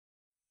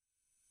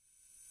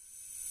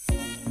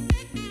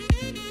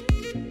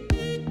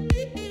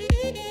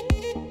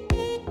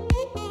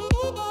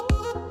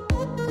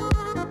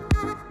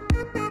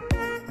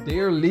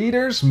Dear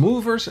leaders,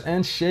 movers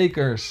and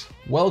shakers,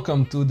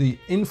 welcome to the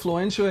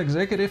Influential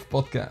Executive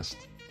Podcast.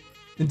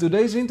 In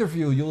today's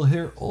interview, you'll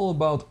hear all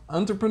about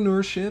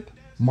entrepreneurship,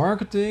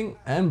 marketing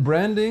and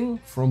branding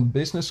from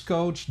business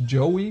coach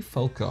Joey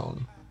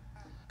Falcone.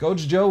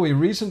 Coach Joey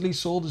recently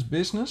sold his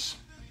business,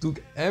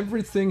 took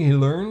everything he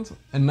learned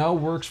and now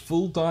works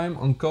full-time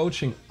on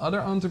coaching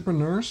other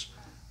entrepreneurs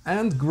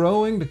and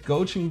growing the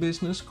coaching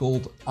business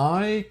called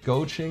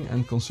Coaching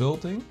and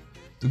Consulting,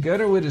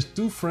 together with his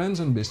two friends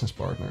and business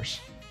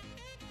partners.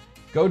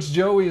 Coach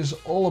Joey is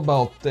all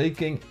about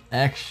taking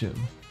action,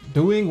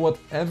 doing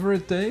whatever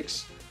it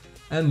takes,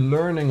 and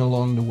learning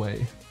along the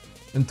way.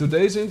 And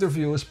today's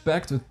interview is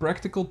packed with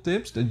practical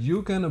tips that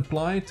you can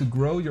apply to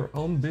grow your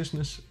own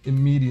business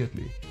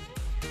immediately.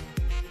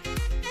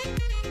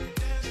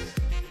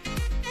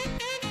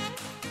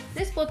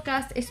 This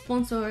podcast is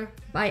sponsored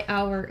by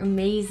our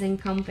amazing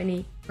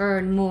company,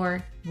 Earn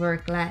More,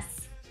 Work Less.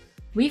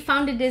 We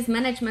founded this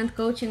management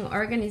coaching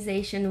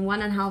organization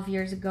 1.5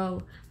 years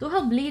ago to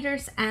help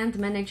leaders and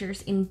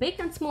managers in big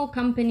and small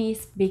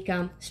companies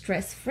become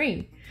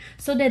stress-free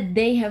so that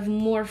they have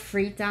more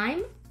free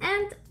time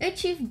and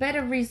achieve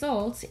better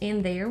results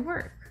in their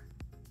work.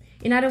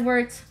 In other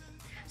words,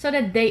 so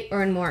that they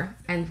earn more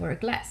and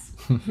work less.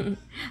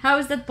 How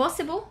is that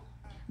possible?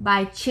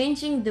 By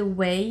changing the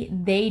way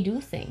they do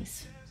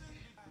things.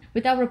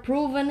 With our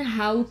proven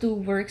how to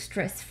work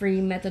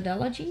stress-free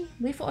methodology,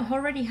 we've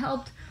already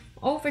helped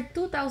over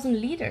 2,000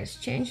 leaders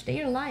change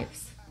their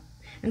lives.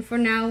 And for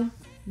now,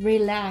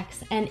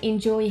 relax and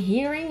enjoy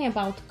hearing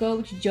about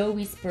Coach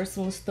Joey's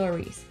personal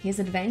stories, his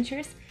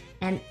adventures,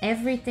 and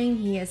everything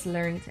he has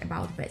learned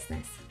about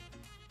business.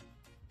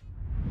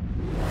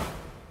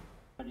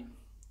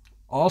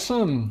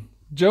 Awesome.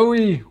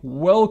 Joey,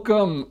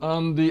 welcome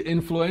on the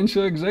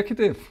Influential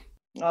Executive.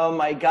 Oh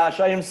my gosh,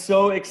 I am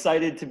so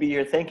excited to be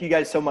here. Thank you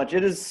guys so much.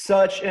 It is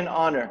such an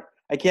honor.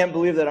 I can't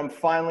believe that I'm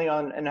finally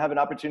on and have an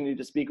opportunity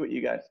to speak with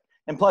you guys.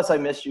 And plus, I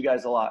missed you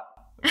guys a lot.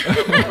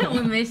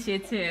 We miss you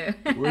too.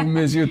 We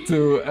miss you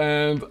too.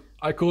 And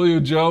I call you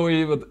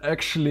Joey, but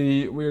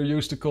actually we're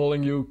used to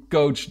calling you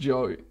Coach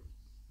Joey.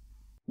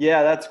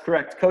 Yeah, that's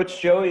correct.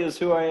 Coach Joey is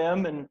who I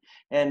am,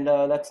 and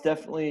that's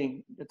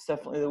definitely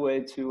the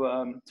way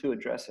to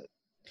address it.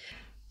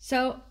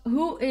 So,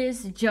 who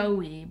is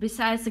Joey?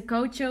 Besides the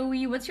Coach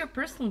Joey, what's your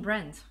personal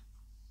brand?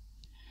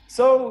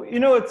 So,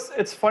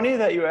 it's funny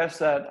that you asked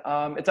that.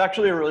 It's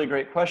actually a really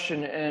great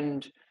question.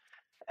 And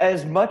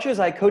as much as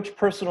I coach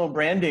personal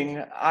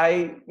branding,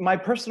 my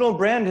personal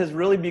brand has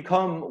really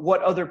become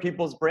what other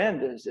people's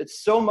brand is.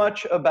 It's so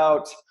much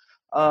about,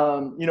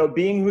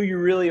 being who you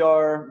really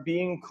are,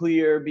 being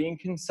clear, being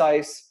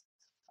concise.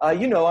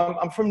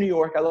 I'm from New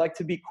York. I like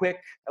to be quick.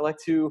 I like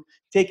to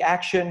take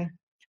action.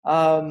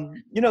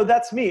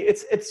 That's me.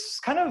 It's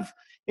kind of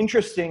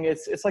interesting.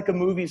 It's like a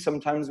movie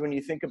sometimes when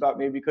you think about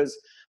me, because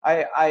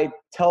I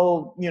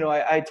tell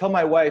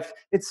my wife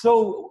it's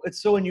so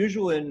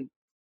unusual in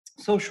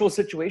social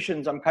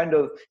situations. I'm kind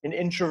of an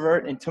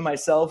introvert and to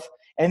myself,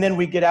 and then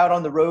we get out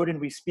on the road and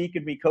we speak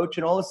and we coach,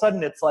 and all of a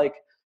sudden it's like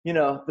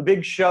the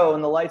big show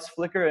and the lights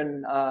flicker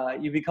and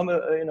you become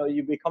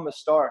a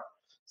star.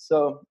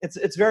 So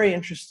it's very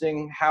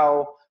interesting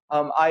how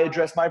I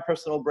address my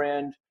personal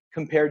brand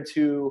compared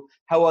to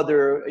how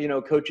other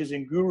coaches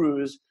and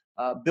gurus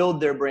build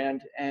their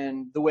brand,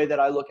 and the way that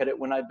I look at it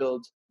when I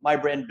build my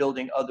brand,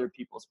 building other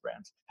people's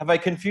brands. Have I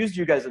confused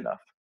you guys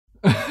enough?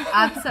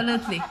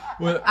 Absolutely.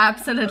 Well,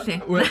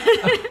 Absolutely.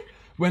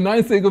 When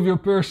I think of your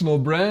personal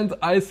brand,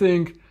 I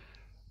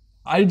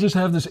just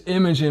have this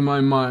image in my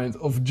mind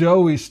of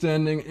Joey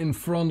standing in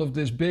front of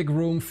this big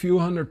room, few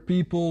hundred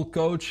people,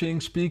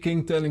 coaching,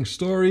 speaking, telling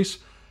stories,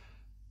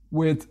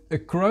 with a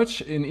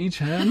crutch in each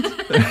hand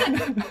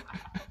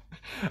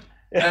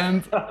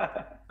and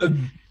a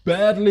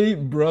badly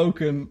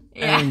broken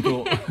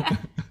ankle.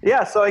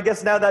 Yeah, so I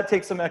guess now that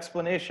takes some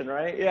explanation,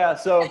 right? Yeah,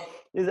 so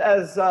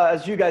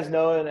as you guys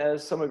know, and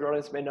as some of your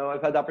audience may know,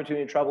 I've had the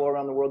opportunity to travel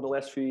around the world in the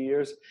last few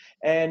years.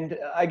 And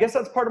I guess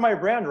that's part of my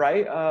brand,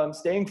 right?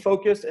 Staying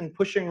focused and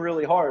pushing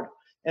really hard.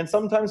 And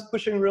sometimes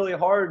pushing really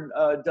hard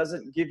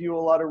doesn't give you a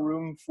lot of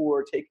room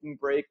for taking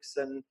breaks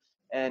and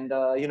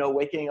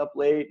waking up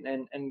late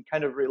and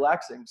kind of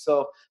relaxing.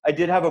 So I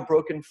did have a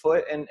broken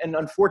foot, and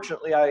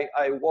unfortunately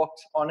I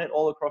walked on it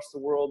all across the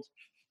world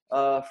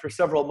for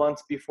several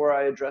months before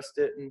I addressed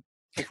it, and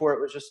before it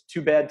was just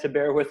too bad to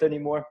bear with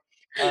anymore.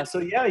 So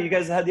yeah, you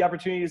guys had the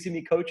opportunity to see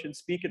me coach and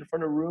speak in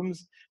front of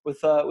rooms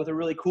with a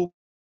really cool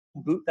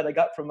boot that I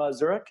got from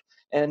Zurich,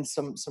 and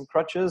some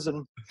crutches,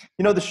 and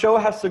the show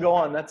has to go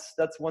on.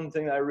 That's one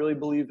thing that I really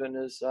believe in,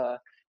 is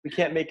we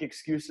can't make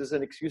excuses,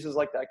 and excuses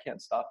like that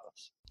can't stop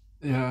us.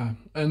 Yeah,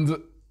 and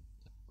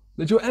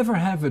did you ever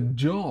have a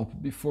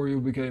job before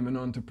you became an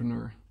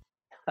entrepreneur?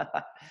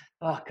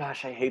 Oh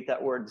gosh, I hate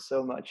that word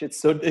so much.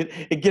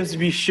 It gives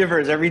me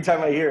shivers every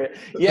time I hear it.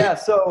 Yeah,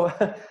 so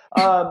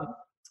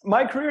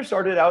my career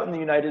started out in the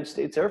United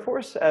States Air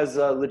Force as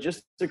a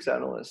logistics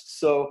analyst.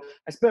 So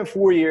I spent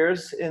 4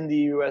 years in the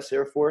U.S.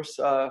 Air Force,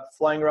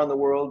 flying around the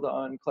world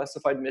on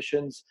classified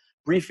missions,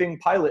 briefing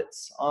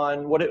pilots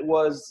on what it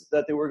was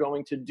that they were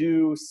going to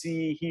do,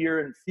 see, hear,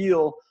 and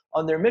feel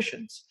on their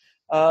missions.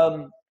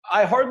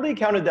 I hardly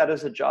counted that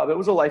as a job. It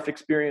was a life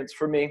experience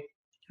for me.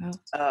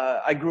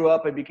 I grew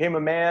up, I became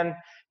a man,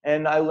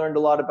 and I learned a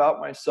lot about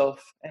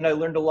myself, and I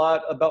learned a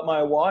lot about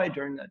my why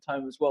during that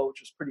time as well,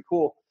 which was pretty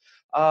cool.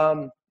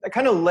 That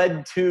kind of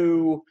led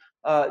to,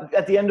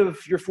 at the end of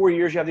your 4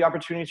 years, you have the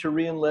opportunity to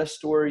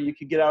re-enlist, or you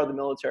could get out of the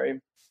military.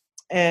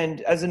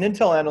 And as an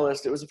Intel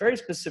analyst, it was a very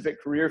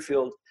specific career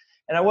field,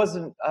 and I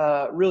wasn't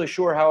really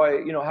sure how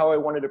I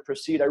wanted to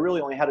proceed. I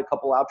really only had a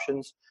couple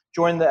options: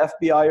 join the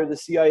FBI or the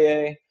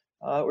CIA,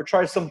 or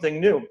try something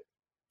new.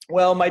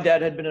 Well, my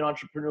dad had been an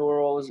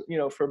entrepreneur,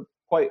 for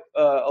quite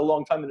a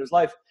long time in his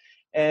life,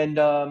 and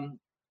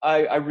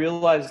I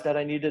realized that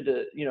I needed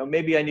to,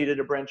 maybe I needed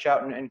to branch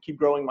out and keep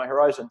growing my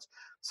horizons.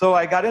 So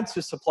I got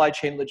into supply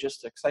chain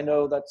logistics. I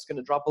know that's going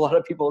to drop a lot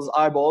of people's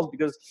eyeballs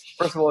because,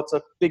 first of all, it's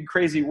a big,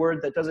 crazy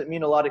word that doesn't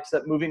mean a lot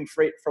except moving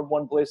freight from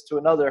one place to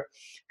another.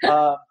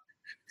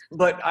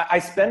 But I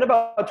spent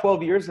about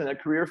 12 years in a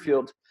career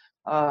field,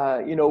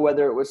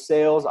 whether it was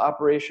sales,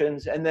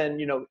 operations, and then,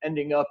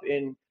 ending up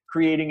in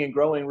creating and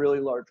growing really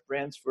large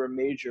brands for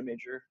major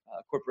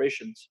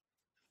corporations.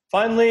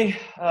 Finally,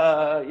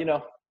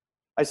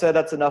 I said,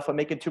 that's enough. I'm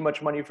making too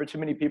much money for too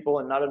many people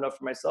and not enough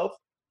for myself.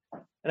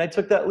 And I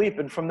took that leap.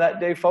 And from that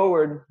day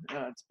forward,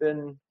 it's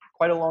been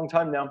quite a long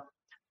time now.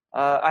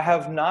 I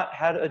have not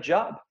had a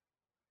job.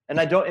 And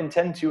I don't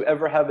intend to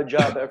ever have a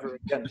job ever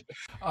again.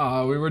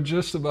 We were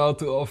just about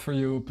to offer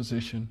you a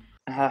position.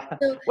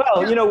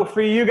 Well,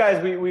 for you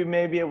guys, we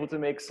may be able to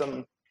make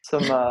some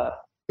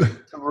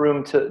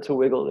room to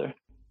wiggle there.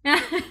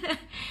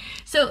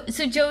 So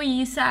Joey,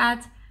 you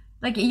said,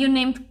 like, you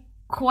named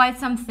quite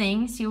some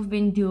things you've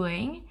been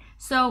doing.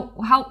 So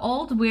how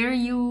old were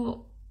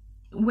you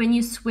when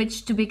you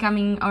switched to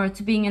being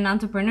an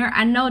entrepreneur?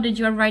 I know that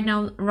you're right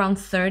now around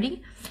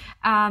 30.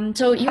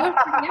 So you're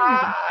pretty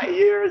young.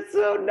 You're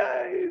so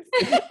nice.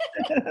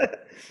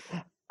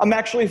 I'm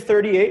actually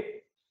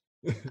 38.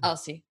 I'll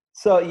see.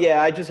 So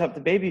yeah, I just have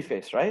the baby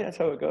face, right? That's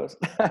how it goes.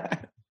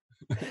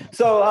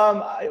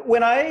 So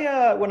when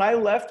I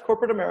left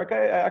corporate America,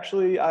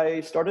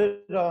 I started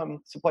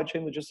supply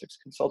chain logistics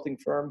consulting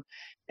firm,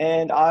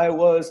 and I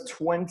was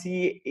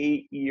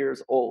 28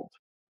 years old.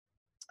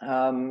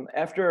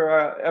 After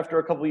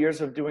a couple of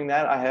years of doing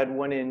that, I had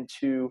went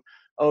into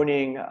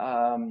owning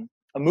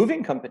a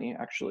moving company,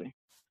 actually,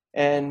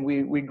 and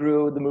we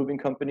grew the moving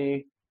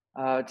company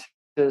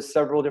to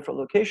several different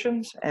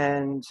locations.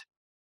 And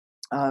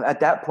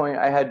at that point,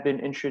 I had been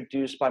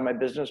introduced by my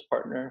business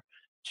partner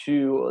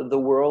to the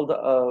world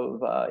of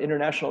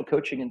international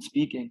coaching and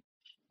speaking.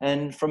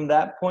 And from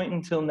that point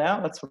until now,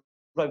 that's what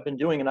I've been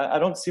doing. And I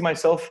don't see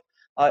myself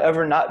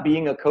ever not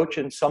being a coach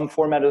in some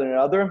format or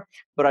another.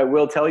 But I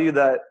will tell you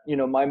that,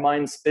 my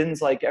mind spins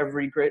like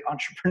every great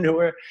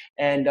entrepreneur.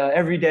 And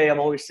every day I'm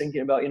always thinking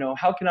about,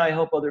 how can I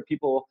help other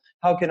people?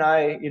 How can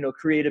I,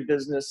 create a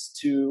business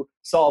to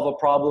solve a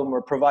problem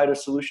or provide a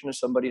solution to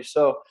somebody?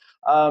 So,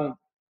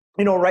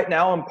 right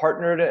now I'm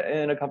partnered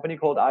in a company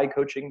called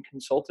I-Coaching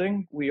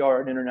Consulting. We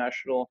are an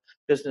international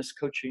business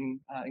coaching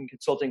and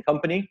consulting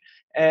company.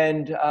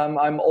 And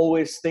I'm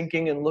always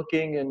thinking and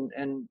looking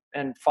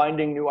and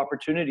finding new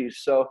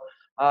opportunities. So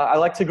I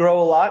like to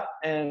grow a lot,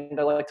 and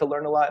I like to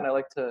learn a lot, and I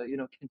like to,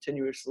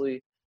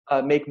 continuously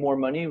make more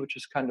money, which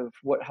is kind of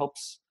what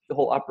helps the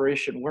whole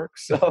operation work.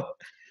 So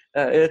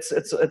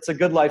it's a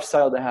good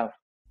lifestyle to have.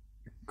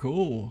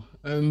 Cool.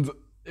 And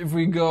if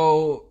we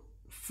go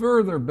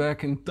further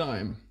back in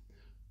time,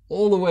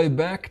 all the way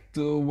back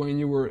to when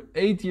you were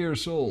 8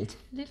 years old.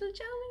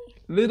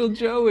 Little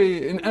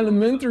Joey in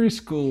elementary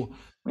school.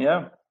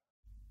 Yeah.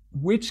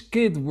 Which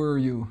kid were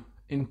you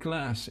in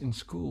class, in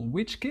school?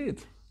 Which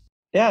kid?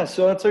 Yeah,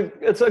 so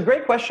it's a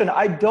great question.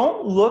 I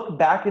don't look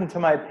back into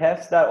my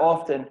past that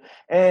often.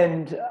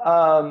 And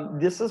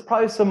this is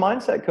probably some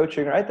mindset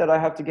coaching, right, that I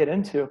have to get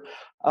into.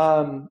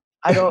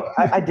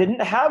 I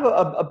didn't have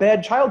a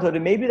bad childhood,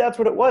 and maybe that's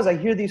what it was. I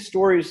hear these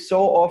stories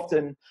so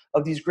often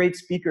of these great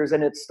speakers,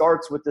 and it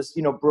starts with this,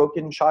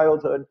 broken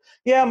childhood.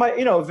 Yeah,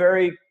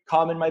 very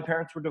common. My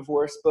parents were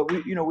divorced, but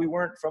we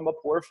weren't from a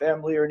poor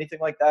family or anything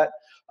like that.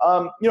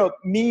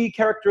 Me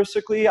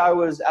characteristically, I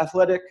was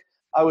athletic.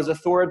 I was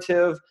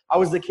authoritative. I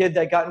was the kid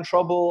that got in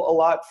trouble a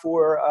lot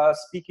for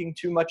speaking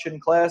too much in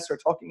class or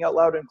talking out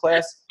loud in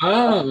class.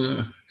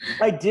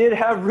 I did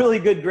have really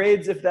good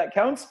grades, if that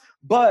counts.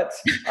 But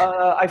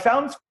I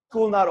found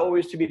school not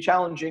always to be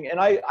challenging.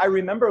 And I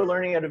remember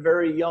learning at a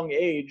very young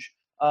age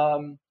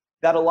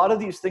that a lot of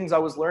these things I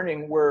was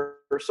learning were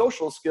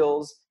social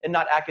skills and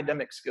not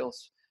academic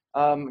skills.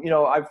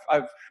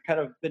 I've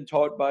kind of been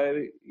taught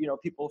by,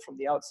 people from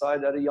the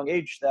outside at a young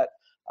age that,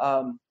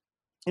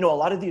 a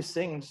lot of these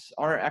things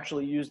aren't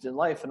actually used in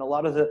life. And a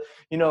lot of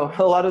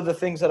the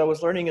things that I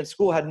was learning in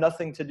school had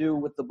nothing to do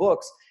with the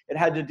books. It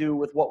had to do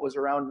with what was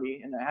around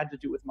me, and it had to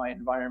do with my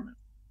environment.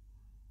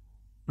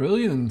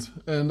 Brilliant.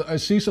 And I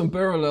see some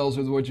parallels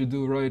with what you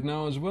do right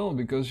now as well,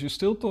 because you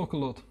still talk a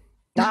lot.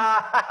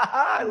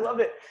 I love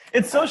it.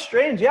 It's so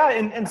strange. Yeah.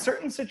 In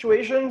certain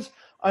situations,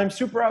 I'm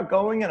super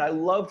outgoing and I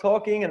love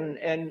talking.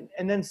 And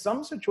then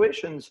some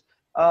situations,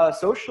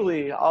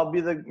 socially, I'll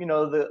be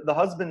the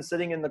husband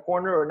sitting in the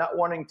corner or not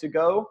wanting to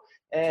go.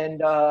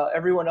 And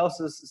everyone else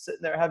is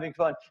sitting there having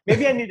fun.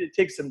 Maybe I need to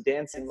take some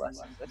dancing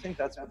lessons. I think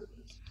that's what it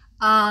is.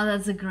 Oh,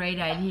 that's a great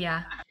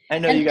idea. I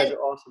know you guys are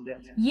awesome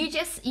dancing. You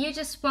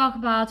just spoke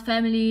about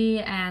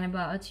family and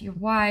about your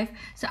wife.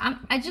 So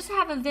I just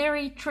have a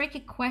very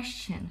tricky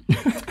question.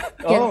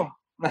 Oh,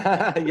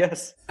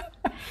 yes.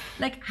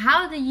 Like,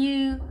 how do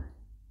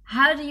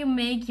you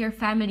make your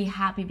family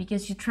happy?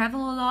 Because you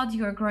travel a lot,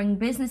 you're growing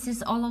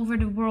businesses all over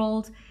the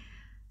world.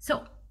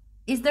 So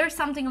is there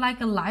something like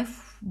a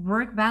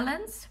life-work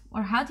balance,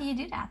 or how do you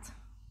do that?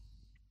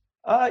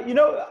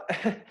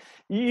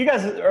 You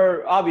guys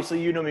are obviously,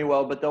 you know me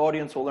well, but the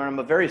audience will learn I'm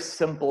a very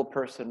simple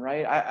person,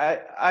 right?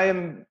 I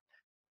am.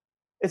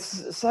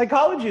 It's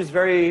psychology is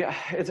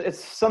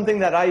it's something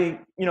that I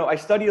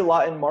study a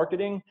lot in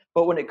marketing,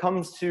 but when it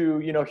comes to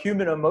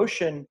human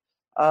emotion,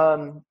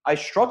 I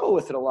struggle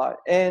with it a lot,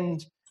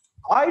 and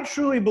I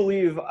truly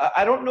believe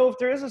I don't know if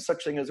there is a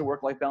such thing as a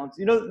work-life balance.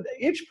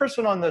 Each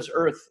person on this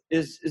earth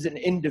is an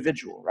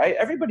individual, right?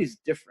 Everybody's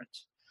different.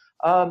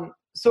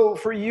 So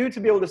for you to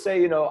be able to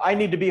say, I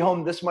need to be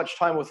home this much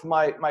time with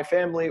my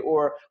family,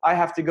 or I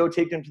have to go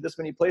take them to this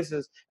many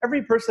places,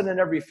 every person and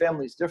every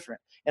family is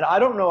different. And I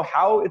don't know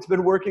how it's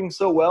been working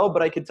so well,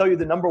 but I can tell you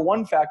the number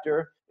one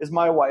factor is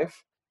my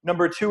wife.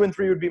 Number 2 and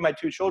 3 would be my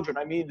 2 children.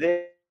 I mean,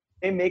 they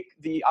make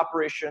the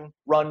operation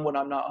run when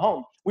I'm not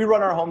home. We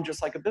run our home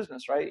just like a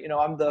business, right?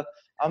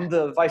 I'm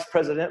the vice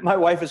president. My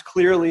wife is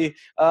clearly,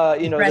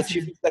 the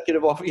chief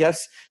executive officer.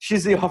 Yes,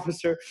 she's the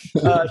officer. She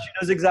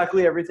knows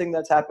exactly everything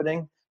that's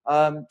happening.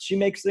 She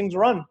makes things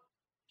run.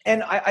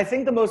 And I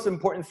think the most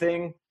important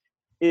thing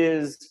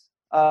is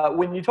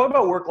when you talk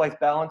about work-life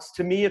balance,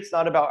 to me, it's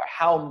not about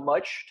how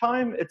much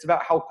time, it's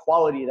about how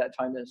quality that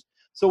time is.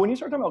 So when you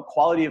start talking about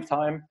quality of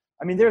time,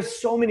 I mean, there's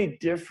so many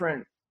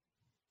different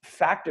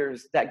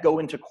factors that go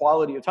into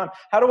quality of time.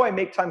 How do I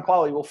make time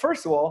quality? Well,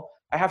 first of all,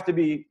 I have to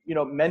be,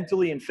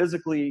 mentally and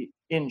physically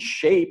in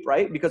shape,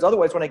 right? Because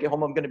otherwise when I get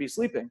home, I'm going to be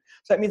sleeping.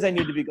 So that means I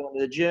need to be going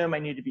to the gym. I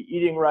need to be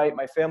eating right.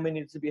 My family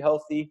needs to be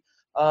healthy.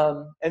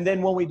 And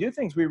then when we do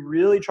things, we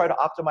really try to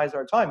optimize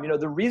our time.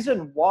 The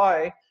reason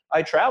why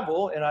I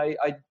travel and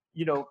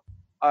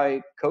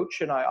I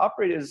coach and I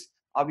operate is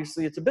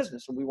obviously it's a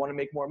business and we want to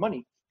make more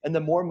money. And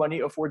the more money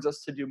affords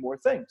us to do more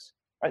things,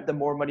 right? The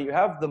more money you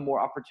have, the more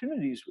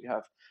opportunities we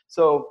have.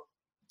 So,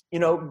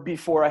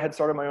 before I had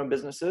started my own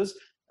businesses,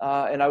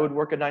 and I would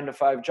work a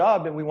 9-to-5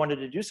 job, and we wanted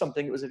to do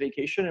something. It was a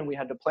vacation, and we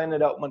had to plan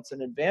it out months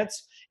in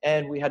advance,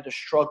 and we had to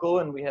struggle,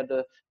 and we had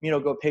to,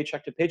 go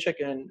paycheck to paycheck.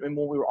 And when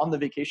we were on the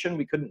vacation,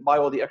 we couldn't buy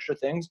all the extra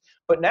things.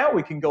 But now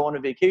we can go on a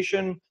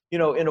vacation,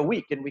 in a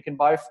week, and we can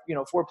buy,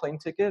 4 plane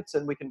tickets,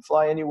 and we can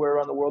fly anywhere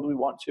around the world we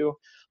want to.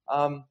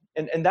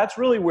 And that's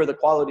really where the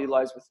quality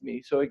lies with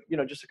me. So,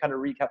 just to kind of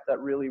recap that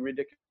really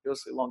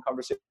ridiculously long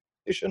conversation,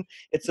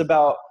 it's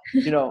about,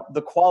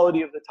 the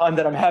quality of the time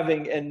that I'm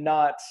having and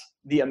not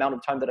the amount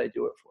of time that I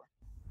do it for.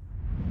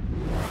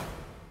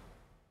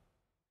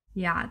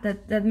 Yeah,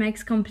 that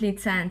makes complete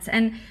sense.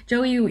 And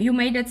Joey, you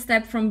made that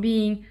step from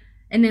being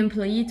an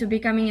employee to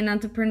becoming an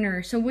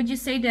entrepreneur. So would you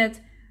say that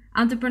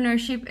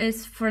entrepreneurship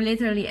is for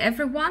literally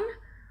everyone,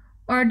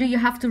 or do you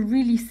have to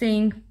really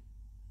think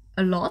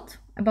a lot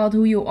about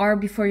who you are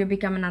before you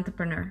become an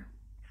entrepreneur?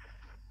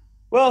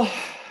 Well,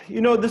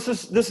 this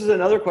is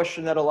another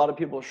question that a lot of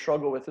people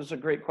struggle with. This is a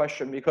great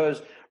question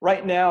because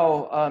right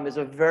now is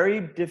a very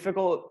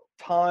difficult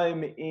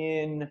time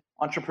in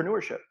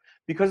entrepreneurship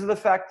because of the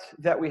fact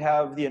that we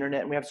have the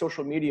internet and we have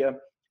social media.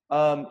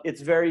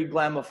 It's very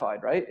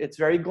glamified, right? It's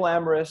very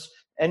glamorous.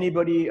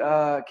 Anybody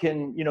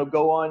can,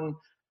 go on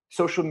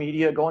social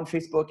media, go on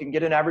Facebook and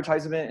get an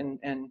advertisement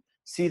and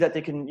see that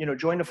they can,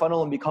 join the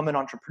funnel and become an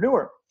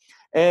entrepreneur.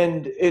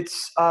 And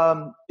it's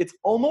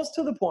almost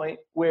to the point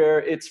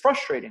where it's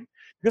frustrating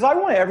because I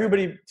want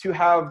everybody to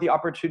have the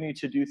opportunity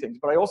to do things,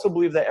 but I also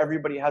believe that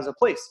everybody has a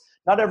place.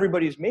 Not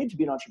everybody's made to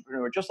be an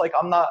entrepreneur, just like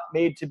I'm not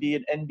made to be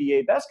an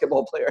NBA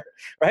basketball player,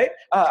 right?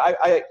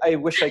 I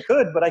wish I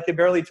could, but I could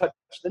barely touch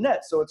the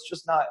net. So it's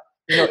just not,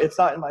 it's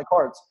not in my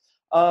cards.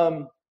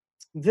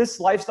 This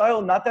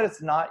lifestyle, not that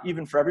it's not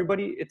even for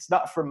everybody, it's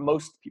not for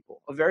most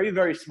people. A very,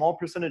 very small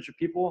percentage of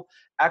people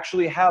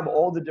actually have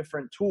all the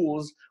different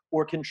tools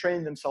or can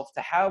train themselves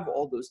to have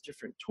all those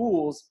different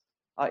tools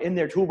in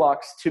their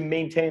toolbox to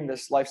maintain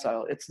this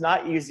lifestyle. It's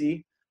not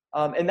easy.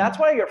 And that's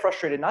why I get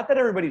frustrated. Not that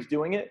everybody's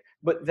doing it,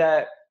 but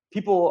that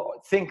people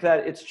think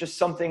that it's just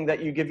something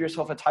that you give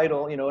yourself a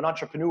title, an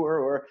entrepreneur,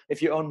 or if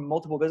you own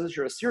multiple businesses,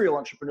 you're a serial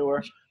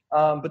entrepreneur.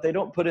 But they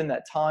don't put in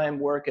that time,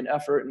 work, and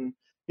effort. And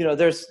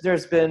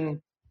there's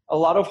been a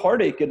lot of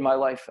heartache in my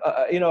life.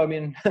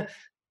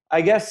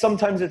 I guess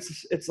sometimes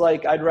it's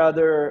like I'd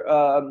rather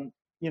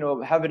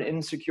have an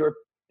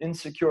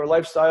insecure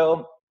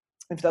lifestyle,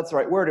 if that's the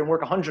right word, and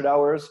work 100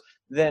 hours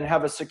than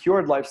have a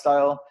secured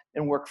lifestyle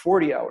and work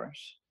 40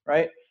 hours,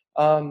 right?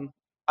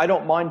 I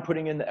don't mind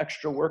putting in the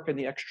extra work and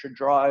the extra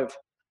drive.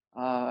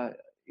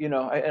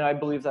 And I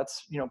believe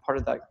that's, part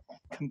of that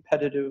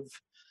competitive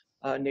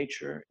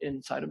nature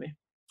inside of me.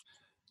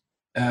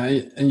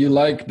 And you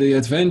like the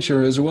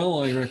adventure as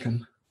well, I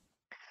reckon.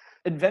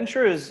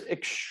 Adventure is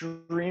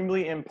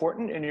extremely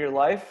important in your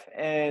life.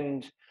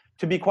 And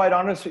to be quite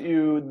honest with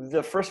you,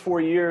 the first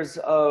 4 years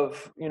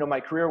of, my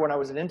career when I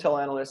was an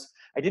Intel analyst,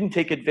 I didn't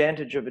take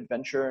advantage of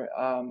adventure.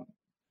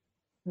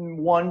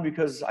 One,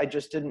 because I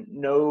just didn't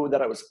know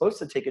that I was supposed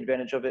to take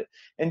advantage of it.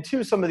 And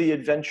two, some of the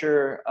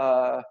adventure,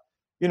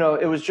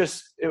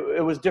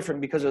 it was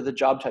different because of the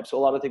job type. So a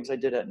lot of things I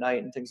did at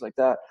night and things like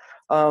that.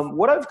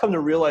 What I've come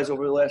to realize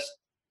over the last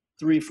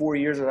 3-4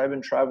 years that I've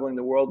been traveling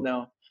the world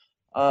now,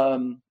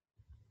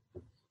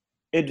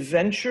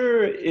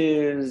 adventure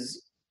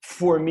is,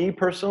 for me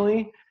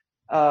personally,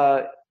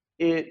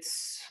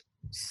 it's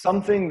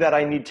something that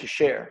I need to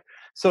share.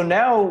 So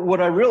now what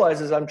I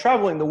realize is I'm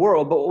traveling the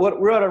world, but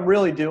what I'm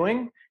really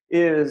doing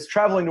is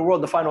traveling the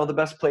world to find all the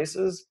best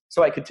places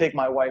so I could take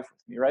my wife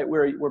with me, right?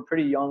 We're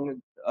pretty young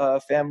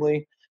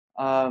family.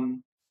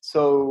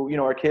 So,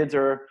 our kids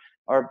are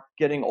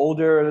getting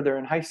older, they're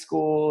in high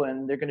school, and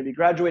they're going to be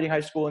graduating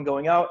high school and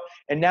going out.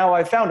 And now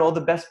I found all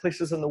the best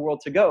places in the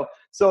world to go.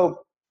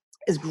 So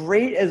as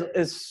great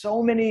as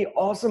so many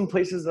awesome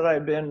places that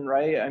I've been,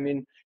 right? I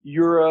mean,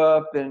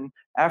 Europe and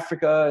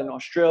Africa and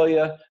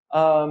Australia.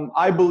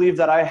 I believe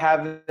that I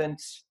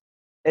haven't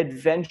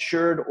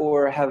adventured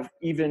or have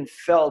even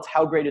felt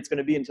how great it's going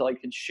to be until I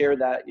can share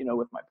that,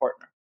 with my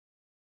partner.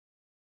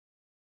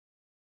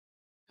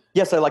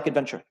 Yes, I like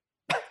adventure.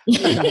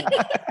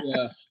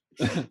 Yeah.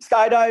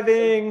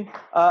 Skydiving.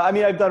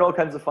 I've done all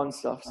kinds of fun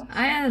stuff.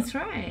 Yeah, that's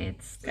right.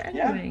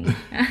 Skydiving.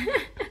 Yeah.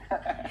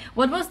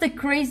 What was the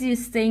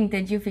craziest thing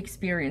that you've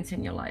experienced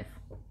in your life?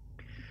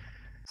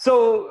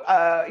 So,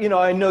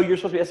 I know you're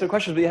supposed to be asking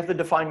questions, but you have to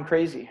define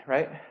crazy,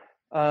 right?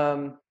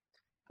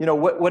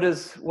 What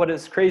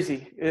is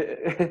crazy?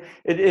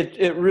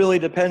 It really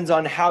depends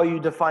on how you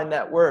define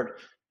that word.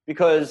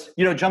 Because,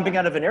 jumping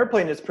out of an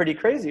airplane is pretty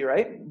crazy,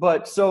 right?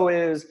 But so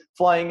is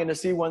flying in a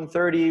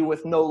C-130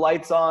 with no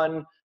lights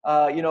on,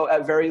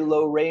 at very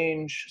low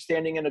range,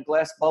 standing in a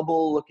glass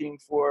bubble looking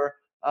for,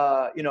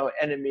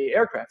 enemy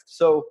aircraft.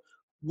 So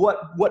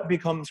what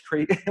becomes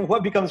crazy?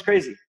 What becomes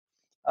crazy?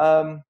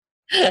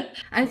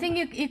 I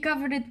think you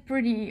covered it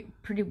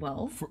pretty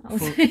well.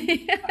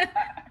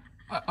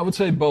 I would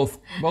say both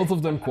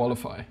of them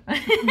qualify.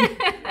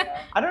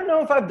 I don't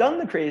know if I've done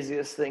the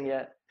craziest thing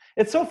yet.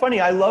 It's so funny.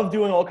 I love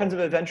doing all kinds of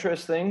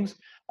adventurous things,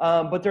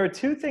 but there are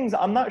two things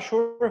I'm not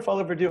sure if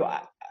I'll ever do.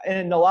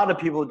 And a lot of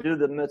people do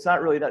them. It's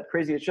not really that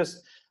crazy. It's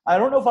just, I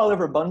don't know if I'll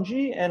ever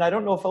bungee, and I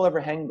don't know if I'll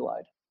ever hang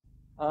glide.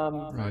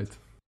 Right.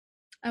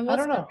 I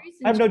don't know.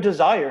 I have no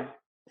desire.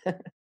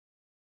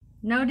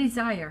 No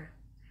desire.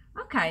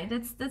 Okay,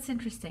 that's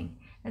interesting.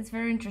 That's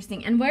very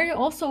interesting. And were you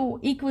also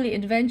equally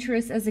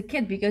adventurous as a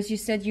kid? Because you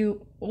said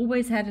you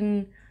always had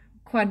a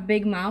quite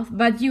big mouth,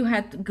 but you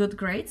had good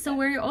grades. So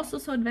were you also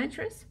so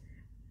adventurous?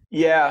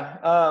 Yeah.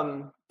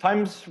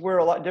 Times were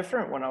a lot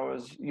different when I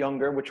was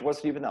younger, which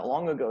wasn't even that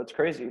long ago. It's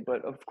crazy.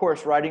 But of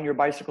course, riding your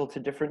bicycle to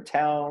different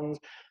towns.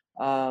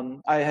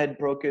 I had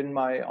broken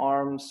my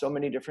arm so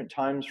many different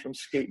times from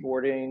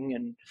skateboarding.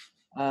 And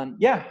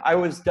I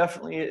was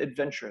definitely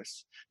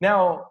adventurous.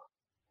 Now,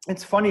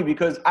 it's funny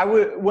because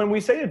when we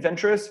say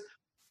adventurous,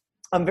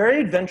 I'm very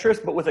adventurous,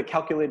 but with a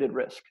calculated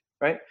risk,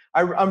 right?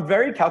 I'm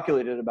very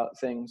calculated about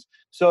things.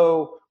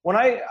 So when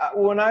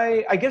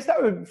I guess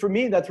that would, for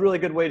me, that's a really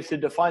good way to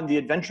define the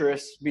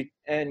adventurous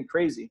and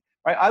crazy,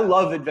 right? I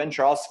love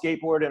adventure. I'll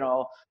skateboard and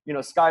I'll,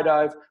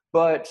 skydive,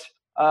 but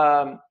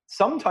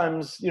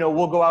sometimes,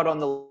 we'll go out on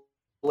the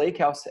lake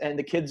house and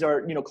the kids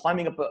are,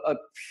 climbing up a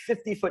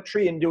 50-foot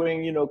tree and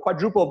doing,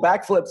 quadruple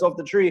backflips off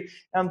the tree.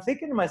 And I'm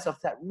thinking to myself,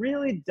 that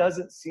really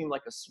doesn't seem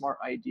like a smart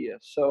idea.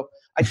 So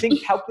I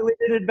think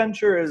calculated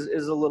adventure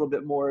is a little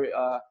bit more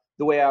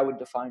the way I would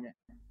define it.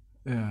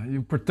 Yeah,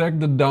 you protect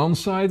the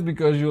downside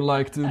because you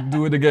like to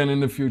do it again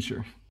in the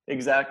future.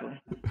 Exactly.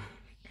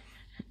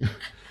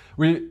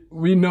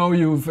 We know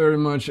you very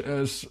much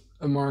as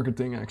a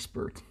marketing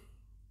expert.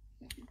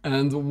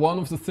 And one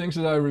of the things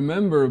that I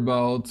remember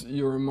about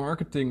your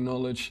marketing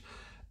knowledge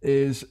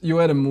is you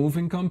had a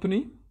moving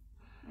company.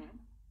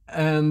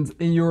 And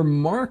in your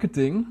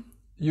marketing,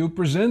 you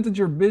presented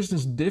your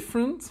business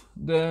different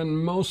than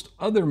most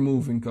other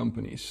moving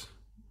companies.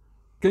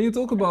 Can you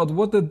talk about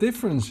what the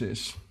difference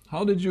is?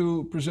 How did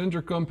you present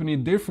your company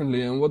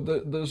differently, and what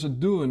does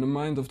it do in the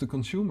mind of the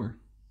consumer?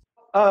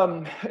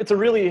 It's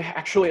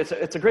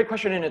a great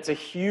question, and it's a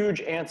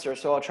huge answer.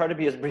 So I'll try to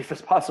be as brief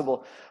as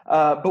possible.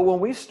 But when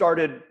we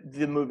started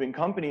the moving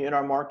company in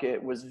our market,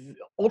 it was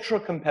ultra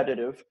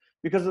competitive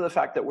because of the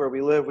fact that where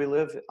we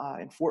live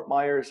in Fort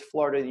Myers,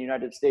 Florida, in the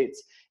United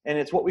States, and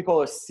it's what we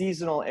call a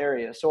seasonal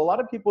area. So a lot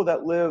of people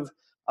that live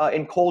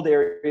in cold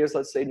areas,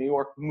 let's say New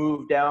York,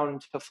 move down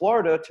to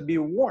Florida to be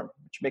warm,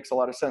 which makes a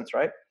lot of sense,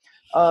 right?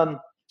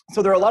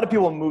 So there are a lot of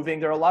people moving.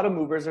 There are a lot of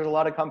movers. There's a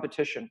lot of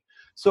competition.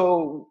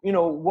 So,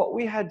 what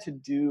we had to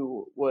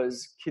do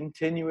was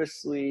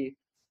continuously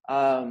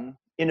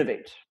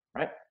innovate,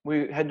 right?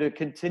 We had to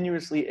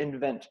continuously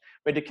invent.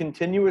 We had to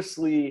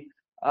continuously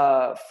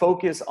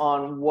focus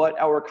on what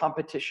our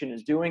competition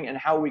is doing and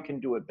how we can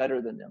do it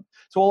better than them.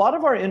 So a lot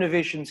of our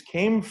innovations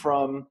came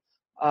from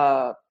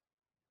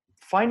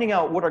finding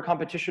out what our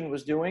competition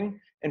was doing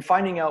and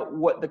finding out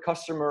what the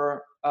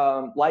customer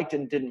liked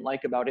and didn't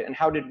like about it, and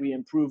how did we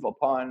improve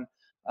upon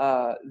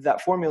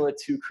that formula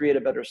to create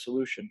a better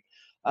solution.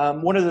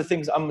 One of the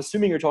things I'm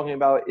assuming you're talking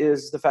about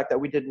is the fact that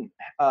we didn't,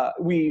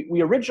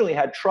 we originally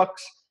had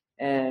trucks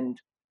and,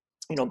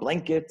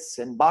 blankets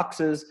and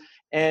boxes,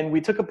 and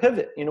we took a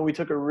pivot. We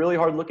took a really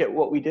hard look at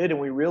what we did, and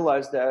we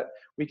realized that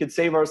we could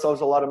save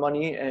ourselves a lot of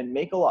money and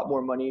make a lot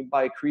more money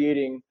by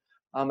creating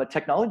a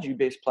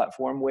technology-based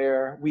platform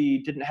where we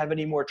didn't have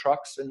any more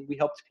trucks, and we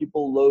helped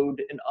people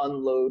load and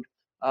unload,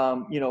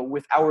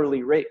 with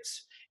hourly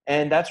rates.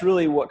 And that's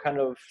really what kind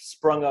of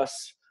sprung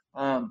us,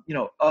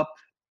 up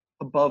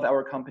above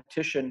our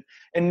competition.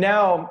 And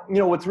now,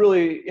 what's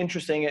really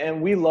interesting,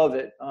 and we love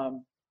it,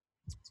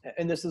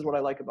 and this is what I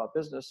like about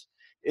business,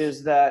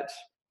 is that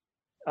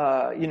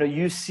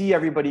you see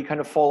everybody kind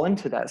of fall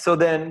into that. So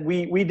then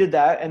we did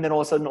that, and then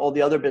all of a sudden all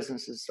the other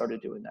businesses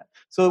started doing that.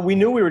 So we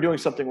knew we were doing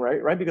something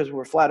right? Because we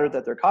were flattered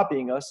that they're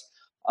copying us.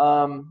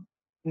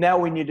 Now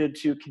we needed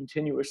to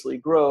continuously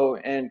grow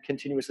and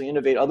continuously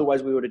innovate.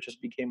 Otherwise we would have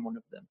just became one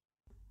of them.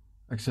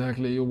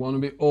 Exactly. You want to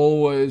be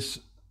always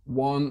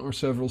one or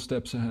several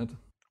steps ahead.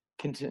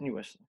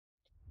 Continuously.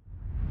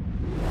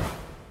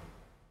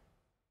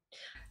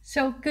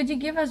 So could you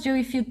give us,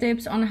 Joey, a few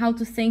tips on how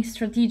to think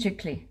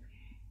strategically?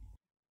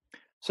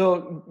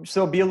 So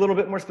be a little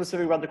bit more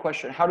specific about the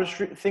question. How to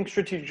think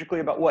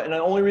strategically about what? And the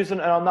only reason,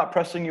 and I'm not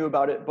pressing you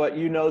about it, but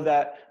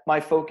that my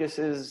focus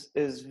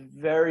is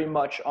very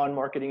much on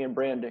marketing and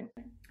branding.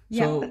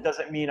 Yeah. So that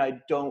doesn't mean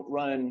I don't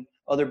run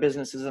other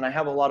businesses, and I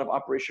have a lot of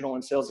operational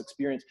and sales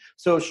experience.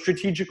 So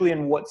strategically,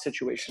 in what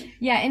situation?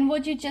 Yeah, in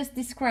what you just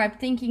described,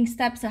 thinking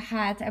steps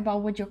ahead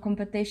about what your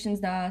competition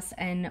does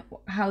and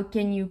how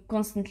can you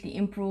constantly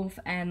improve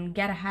and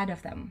get ahead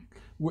of them.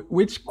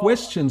 Which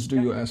questions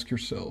do you ask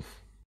yourself?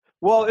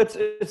 Well,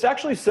 it's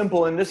actually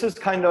simple, and this is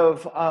kind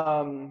of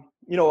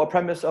a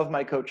premise of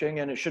my coaching,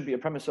 and it should be a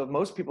premise of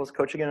most people's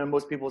coaching and in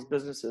most people's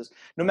businesses.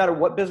 No matter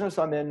what business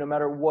I'm in, no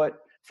matter what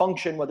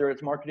function, whether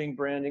it's marketing,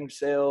 branding,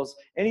 sales,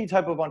 any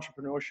type of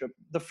entrepreneurship,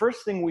 the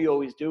first thing we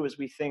always do is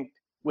we think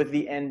with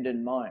the end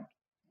in mind,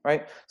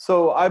 right?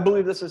 So I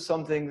believe this is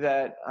something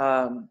that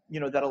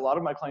that a lot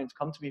of my clients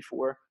come to me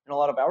for, and a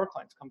lot of our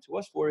clients come to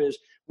us for, is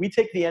we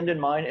take the end in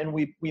mind and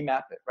we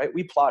map it, right?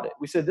 We plot it.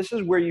 We say, this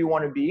is where you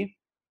want to be.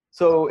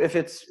 So if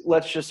it's,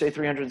 let's just say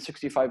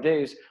 365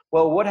 days,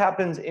 well, what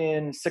happens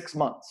in 6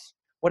 months?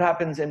 What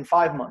happens in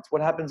 5 months? What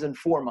happens in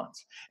 4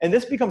 months? And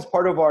this becomes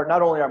part of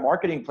not only our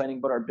marketing planning,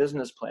 but our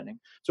business planning.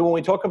 So when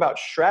we talk about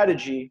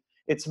strategy,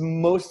 it's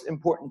most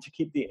important to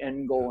keep the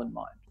end goal in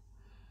mind.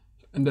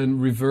 And then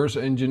reverse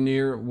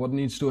engineer what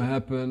needs to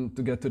happen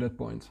to get to that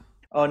point.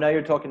 Oh, now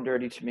you're talking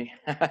dirty to me.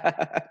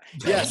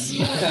 Yes.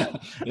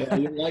 Yeah,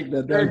 you like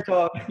that. Dirty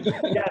talk.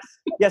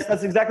 Yes,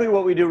 that's exactly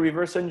what we do.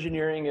 Reverse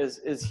engineering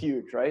is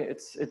huge, right?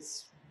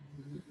 It's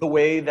the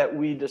way that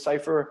we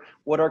decipher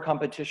what our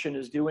competition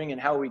is doing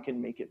and how we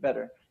can make it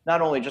better. Not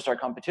only just our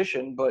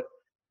competition, but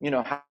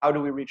how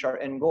do we reach our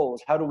end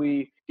goals? How do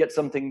we get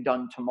something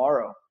done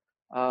tomorrow?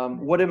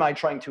 What am I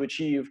trying to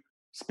achieve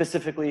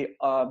specifically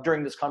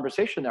during this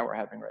conversation that we're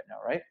having right now,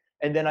 right?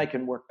 And then I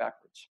can work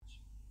backwards.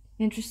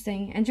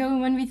 Interesting. And Joey,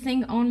 when we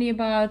think only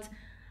about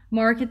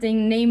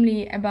marketing,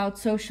 namely about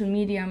social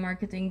media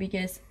marketing,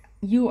 because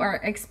you are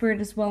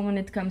expert as well when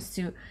it comes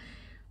to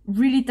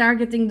really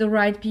targeting the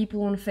right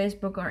people on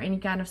Facebook or any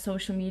kind of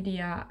social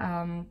media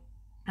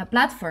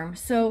platform.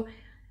 So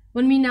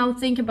when we now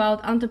think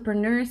about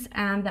entrepreneurs,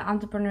 and the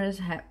entrepreneurs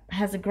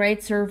has a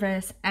great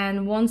service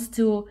and wants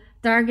to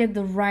target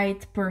the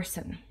right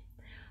person,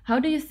 how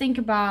do you think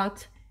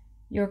about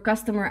your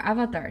customer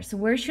avatars?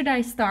 Where should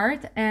I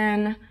start,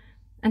 and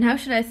how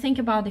should I think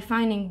about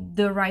defining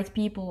the right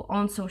people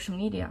on social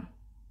media?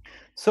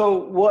 So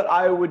what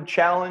I would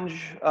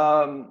challenge,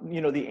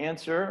 the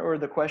answer or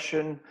the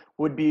question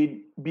would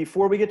be,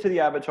 before we get to the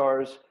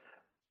avatars,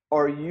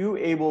 are you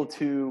able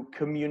to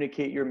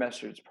communicate your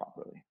message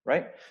properly,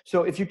 right?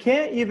 So if you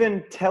can't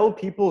even tell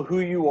people who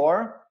you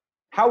are,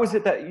 how is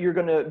it that you're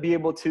going to be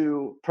able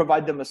to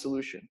provide them a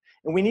solution?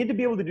 And we need to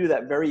be able to do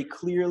that very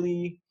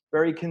clearly,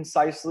 very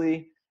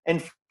concisely.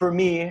 And for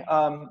me,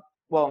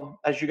 well,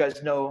 as you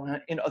guys know,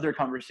 in other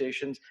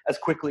conversations, as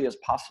quickly as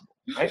possible,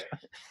 right?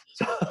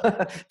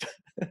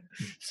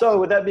 So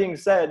with that being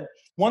said,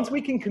 once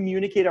we can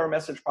communicate our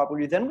message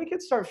properly, then we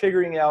can start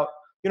figuring out,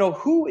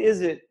 who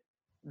is it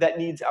that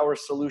needs our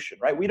solution,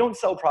 right? We don't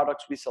sell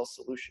products, we sell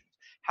solutions.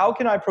 How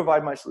can I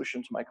provide my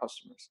solution to my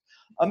customers?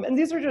 And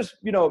these are just,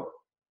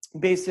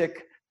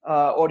 basic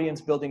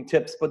audience building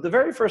tips. But the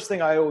very first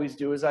thing I always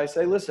do is I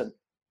say, listen,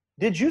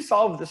 did you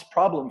solve this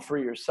problem for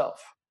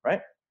yourself,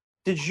 right?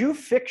 Did you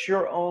fix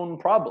your own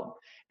problem?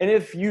 And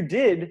if you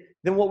did,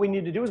 then what we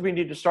need to do is we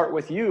need to start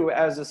with you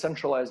as a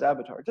centralized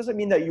avatar. It doesn't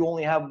mean that you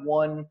only have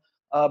one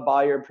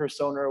buyer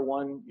persona or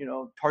one,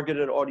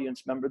 targeted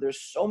audience member.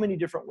 There's so many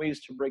different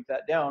ways to break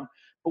that down,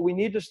 but we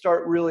need to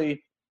start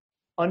really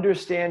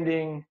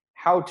understanding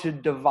how to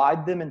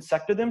divide them and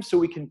sector them so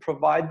we can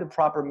provide the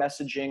proper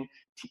messaging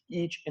to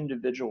each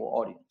individual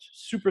audience.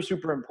 Super,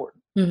 super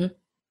important. Mm-hmm.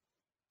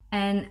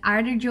 And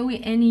are there,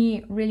 Joey,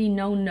 any really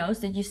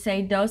no-nos that you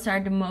say those are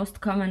the most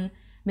common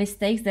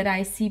mistakes that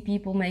I see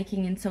people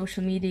making in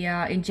social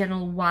media in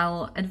general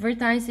while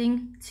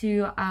advertising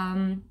to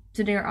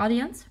their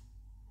audience?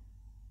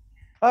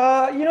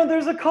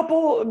 There's a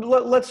couple.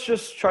 Let's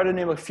just try to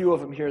name a few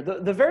of them here.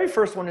 The very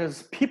first one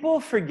is people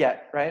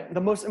forget, right?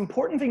 The most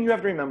important thing you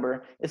have to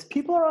remember is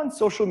people are on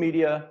social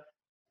media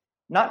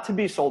not to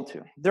be sold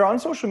to. They're on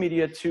social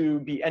media to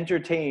be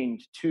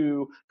entertained,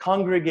 to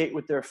congregate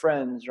with their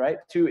friends, right?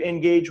 To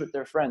engage with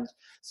their friends.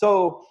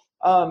 So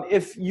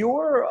if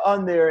you're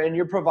on there and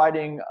you're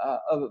providing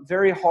a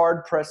very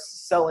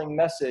hard-pressed selling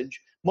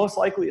message, most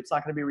likely it's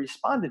not going to be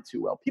responded to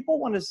well. People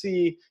want to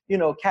see,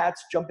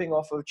 cats jumping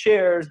off of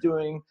chairs,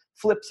 doing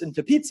flips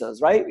into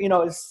pizzas, right?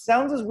 It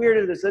sounds as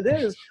weird as it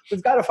is.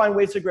 We've got to find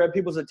ways to grab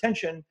people's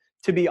attention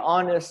to be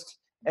honest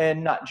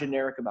and not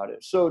generic about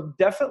it. So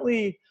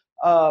definitely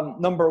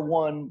number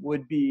one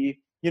would be,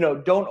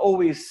 don't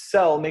always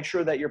sell. Make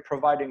sure that you're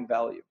providing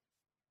value.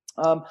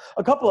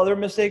 A couple other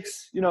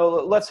mistakes,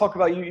 let's talk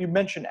about, you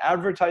mentioned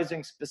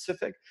advertising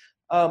specific.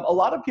 A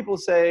lot of people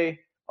say,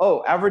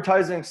 oh,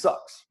 advertising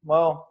sucks.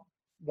 Well,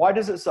 why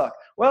does it suck?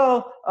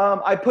 Well,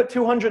 I put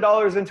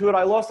 $200 into it.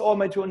 I lost all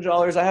my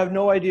 $200. I have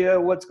no idea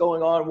what's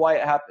going on, why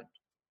it happened.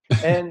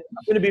 And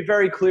I'm going to be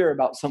very clear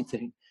about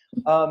something.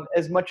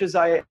 As much as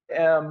I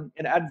am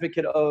an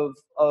advocate of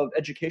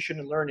education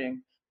and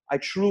learning, I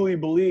truly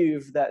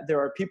believe that there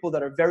are people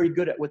that are very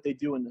good at what they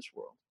do in this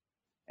world.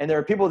 And there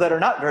are people that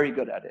are not very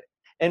good at it.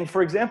 And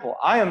for example,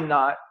 I am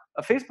not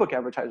a Facebook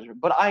advertiser,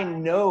 but I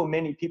know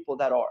many people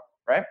that are,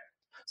 right?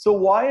 So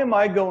why am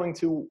I going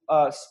to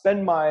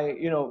spend my,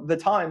 the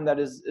time that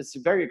it's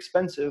very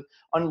expensive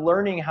on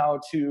learning how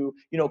to,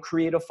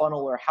 create a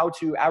funnel or how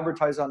to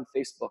advertise on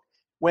Facebook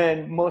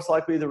when most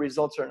likely the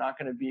results are not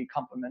going to be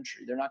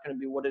complementary. They're not going to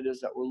be what it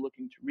is that we're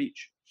looking to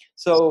reach.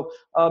 So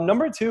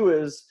number two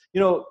is,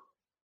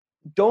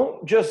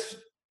 don't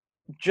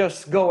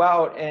just go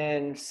out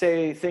and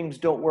say things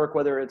don't work,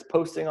 whether it's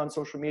posting on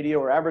social media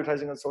or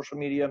advertising on social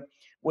media,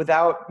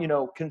 without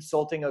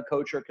consulting a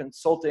coach or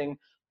consulting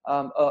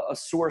a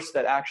source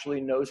that actually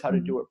knows how to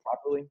do it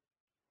properly,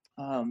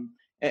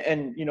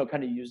 and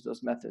kind of use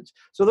those methods.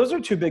 So those are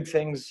two big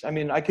things. I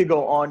mean, I could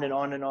go on and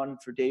on and on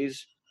for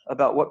days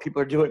about what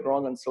people are doing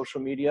wrong on social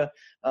media,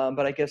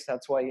 but I guess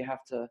that's why you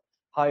have to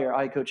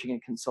hire coaching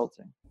and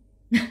consulting.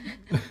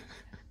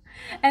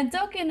 And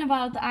talking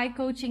about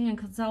coaching and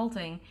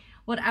consulting,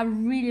 what I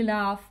really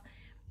love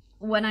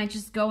when I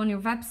just go on your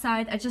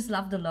website, I just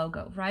love the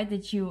logo, right?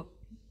 That you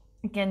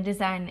can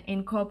design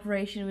in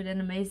cooperation with an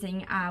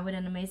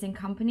amazing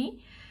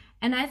company.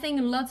 And I think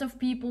lots of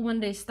people, when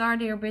they start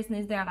their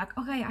business, they're like,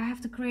 okay, I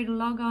have to create a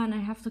logo and I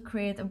have to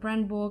create a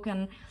brand book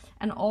and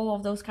all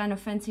of those kind of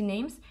fancy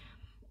names.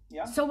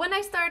 Yeah. So when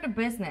I start a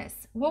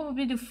business, what would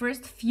be the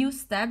first few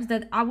steps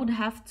that I would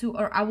have to,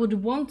 or I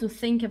would want to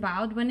think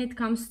about when it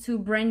comes to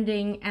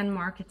branding and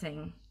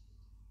marketing?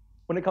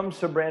 When it comes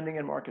to branding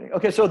and marketing.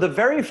 Okay, so the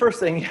very first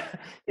thing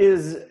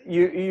is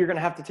you're going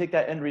to have to take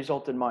that end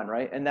result in mind,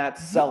 right? And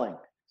that's selling.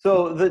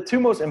 So the two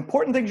most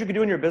important things you can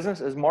do in your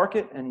business is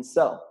market and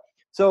sell.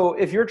 So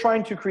if you're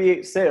trying to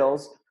create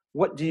sales,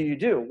 what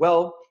do?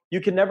 Well, you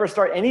can never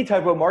start any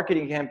type of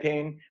marketing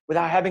campaign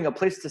without having a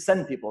place to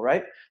send people,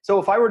 right? So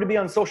if I were to be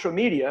on social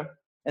media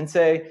and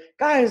say,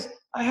 guys,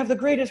 I have the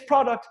greatest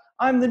product.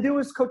 I'm the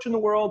newest coach in the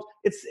world.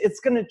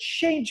 It's going to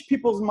change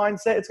people's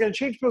mindset. It's going to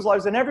change people's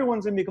lives and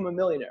everyone's going to become a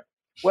millionaire.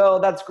 Well,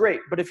 that's great.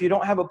 But if you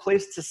don't have a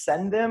place to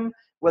send them,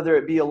 whether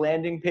it be a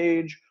landing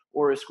page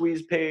or a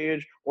squeeze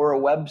page or a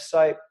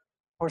website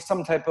or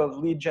some type of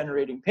lead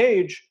generating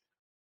page,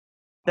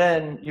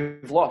 then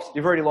you've lost.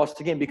 You've already lost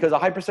the game, because a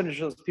high percentage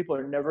of those people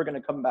are never going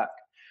to come back,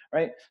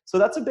 right? So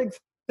that's a big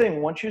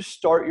thing. Once you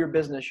start your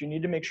business, you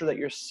need to make sure that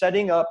you're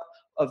setting up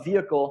a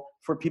vehicle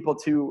for people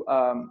to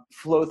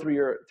flow through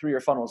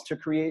your funnels, to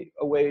create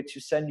a way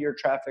to send your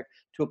traffic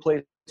to a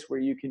place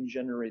where you can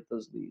generate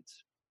those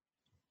leads.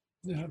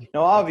 Yeah.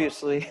 Now,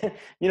 obviously,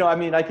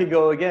 I could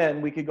go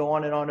again, we could go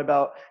on and on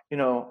about,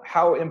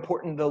 how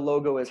important the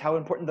logo is, how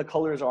important the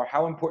colors are,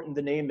 how important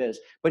the name is.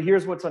 But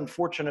here's what's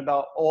unfortunate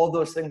about all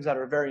those things that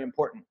are very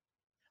important.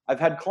 I've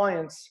had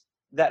clients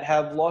that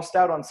have lost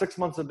out on 6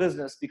 months of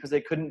business because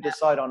they couldn't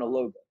decide on a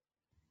logo.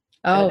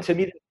 Oh. And to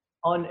me, that's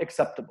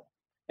unacceptable.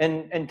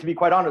 And to be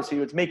quite honest with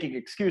you, it's making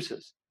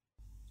excuses.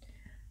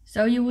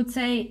 So you would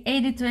say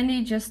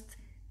 80-20, just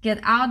get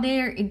out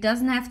there. It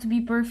doesn't have to be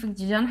perfect.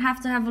 You don't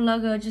have to have a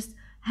logo. Just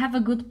have a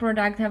good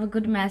product, have a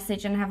good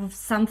message, and have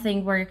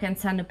something where you can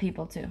send the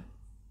people to.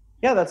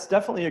 Yeah, that's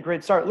definitely a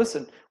great start.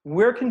 Listen,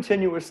 we're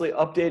continuously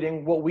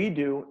updating what we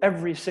do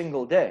every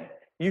single day.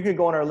 You can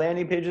go on our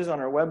landing pages, on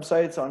our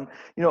websites, on,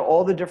 you know,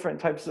 all the different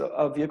types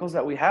of vehicles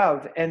that we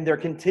have, and they're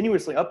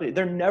continuously updated.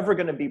 They're never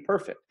going to be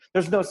perfect.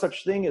 There's no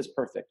such thing as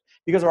perfect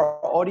because our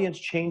audience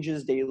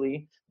changes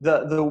daily.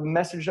 The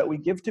message that we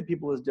give to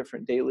people is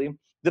different daily.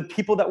 The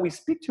people that we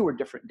speak to are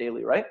different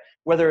daily, right?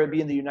 Whether it be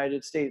in the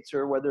United States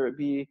or whether it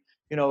be,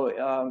 you know,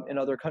 in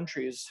other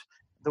countries,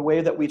 the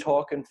way that we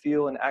talk and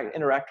feel and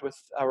interact with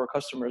our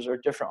customers are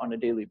different on a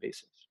daily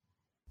basis.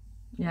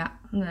 Yeah,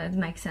 that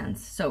makes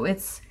sense. So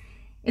it's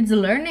a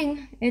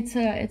learning. It's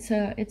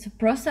a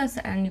process,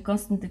 and you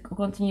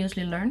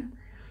continuously learn.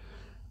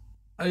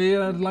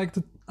 I'd like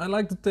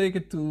to take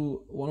it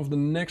to one of the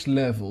next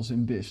levels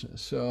in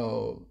business.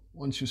 So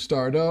once you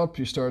start up,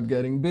 you start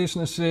getting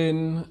business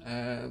in,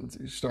 and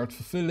you start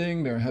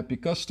fulfilling. They're happy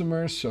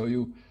customers. So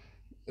you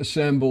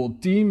assemble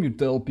a team. You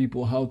tell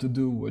people how to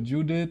do what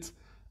you did,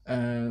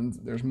 and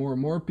there's more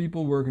and more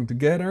people working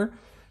together.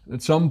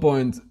 At some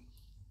point,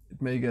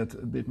 it may get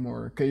a bit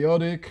more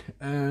chaotic,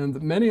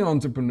 and many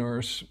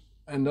entrepreneurs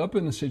end up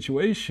in a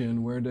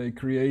situation where they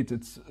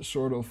created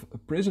sort of a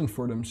prison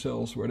for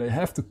themselves, where they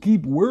have to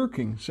keep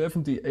working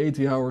 70,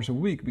 80 hours a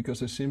week because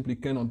they simply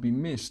cannot be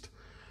missed.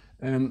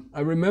 And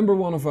I remember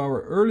one of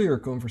our earlier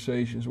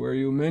conversations where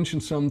you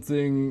mentioned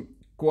something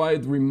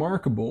quite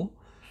remarkable.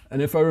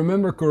 And if I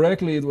remember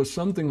correctly, it was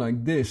something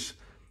like this.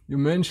 You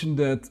mentioned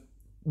that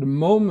the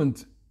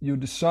moment you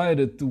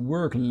decided to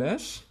work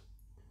less,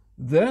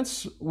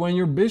 that's when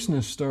your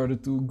business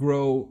started to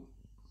grow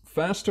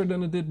faster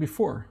than it did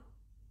before.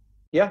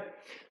 Yeah,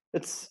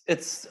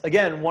 it's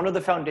again one of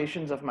the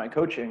foundations of my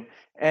coaching.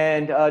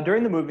 And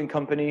during the moving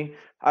company,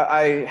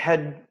 I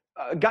had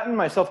gotten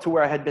myself to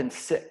where I had been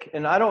sick,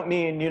 and I don't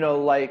mean, you know,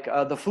 like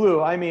the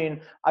flu. I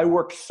mean, I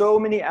worked so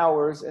many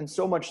hours and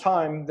so much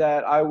time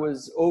that I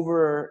was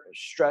over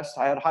stressed.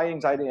 I had high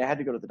anxiety. And I had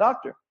to go to the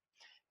doctor.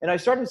 And I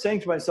started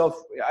saying to myself,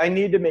 I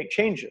need to make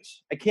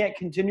changes. I can't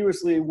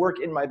continuously work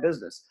in my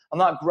business. I'm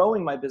not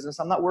growing my business.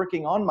 I'm not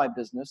working on my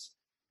business.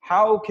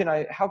 How can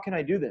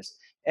I do this?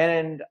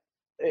 And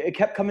it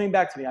kept coming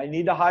back to me. I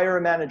need to hire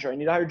a manager. I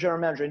need to hire a general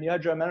manager. I need to hire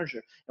a general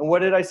manager. And what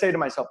did I say to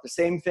myself? The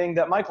same thing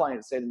that my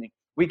clients say to me.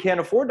 We can't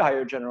afford to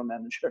hire a general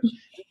manager. The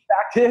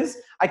fact is,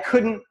 I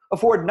couldn't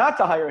afford not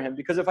to hire him,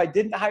 because if I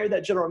didn't hire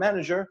that general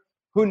manager,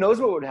 who knows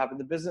what would happen?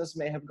 The business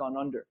may have gone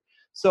under.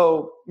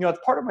 So, you know, it's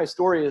part of my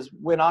story is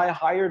when I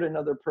hired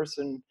another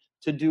person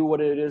to do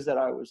what it is that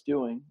I was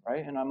doing,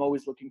 right? And I'm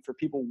always looking for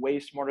people way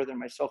smarter than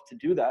myself to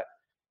do that.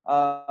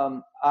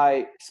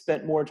 I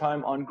spent more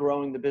time on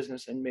growing the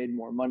business and made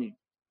more money.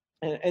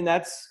 And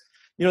that's,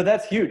 you know,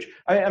 that's huge.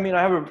 I mean,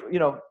 I have, you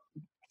know,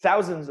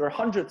 thousands or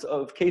hundreds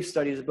of case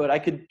studies, but I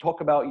could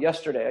talk about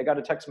yesterday. I got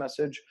a text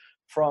message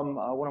from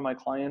one of my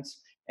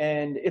clients,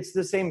 and it's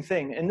the same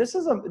thing. And this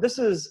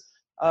is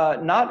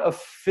not a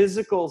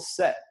physical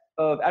set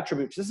of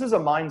attributes. This is a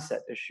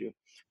mindset issue,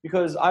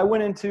 because I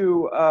went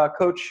into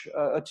coach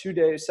a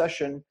 2-day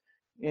session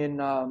in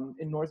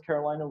North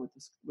Carolina with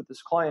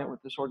this client,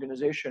 with this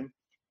organization,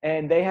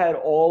 and they had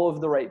all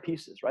of the right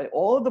pieces, right?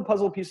 All of the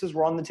puzzle pieces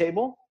were on the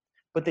table,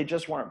 but they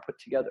just weren't put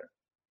together.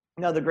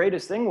 Now, the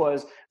greatest thing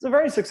was, it's a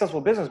very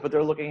successful business, but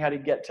they're looking how to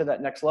get to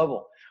that next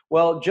level.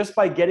 Well, just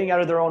by getting out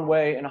of their own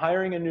way and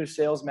hiring a new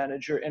sales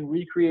manager and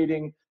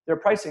recreating their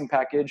pricing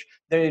package,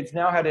 they've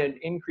now had an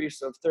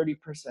increase of 30%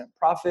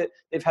 profit.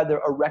 They've had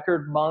a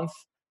record month.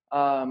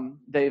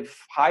 They've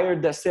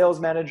hired the sales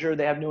manager.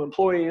 They have new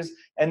employees,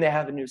 and they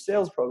have a new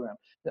sales program.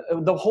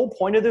 The whole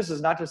point of this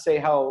is not to say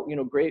how, you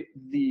know, great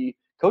the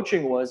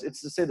coaching was.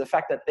 It's to say the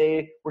fact that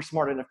they were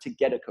smart enough to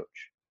get a coach.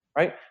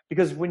 Right?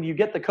 Because when you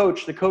get the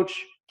coach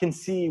can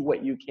see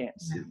what you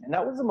can't see. And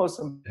that was the most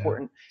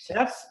important. And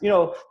that's, you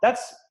know,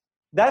 that's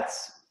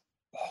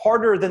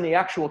harder than the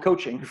actual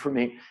coaching for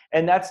me.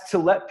 And that's to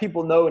let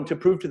people know and to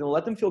prove to them,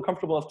 let them feel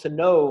comfortable enough to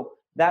know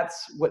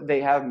that's what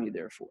they have me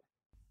there for.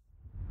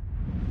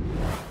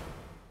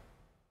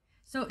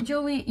 So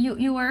Joey,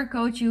 you are a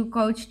coach. You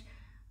coached,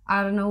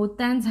 I don't know,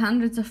 tens,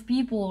 hundreds of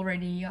people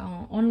already,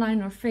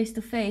 online or face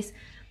to face.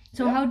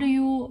 So how do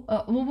you,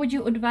 what would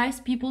you advise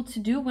people to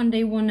do when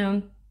they want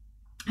to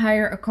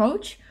hire a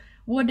coach?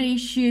 What they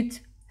should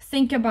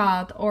think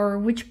about, or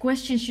which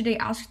questions should they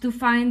ask to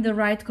find the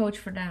right coach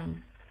for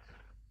them?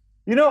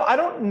 You know, I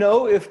don't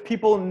know if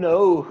people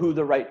know who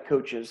the right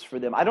coach is for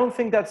them. I don't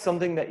think that's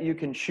something that you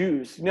can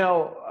choose.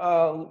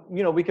 Now,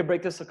 you know, we could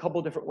break this a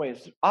couple different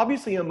ways.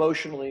 Obviously,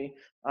 emotionally,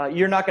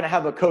 you're not going to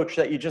have a coach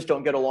that you just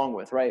don't get along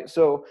with, right?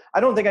 So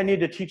I don't think I need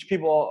to teach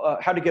people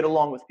how to get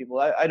along with people.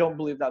 I don't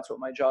believe that's what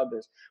my job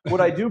is.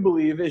 What I do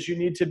believe is you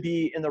need to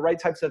be in the right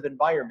types of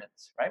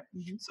environments, right?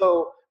 Mm-hmm.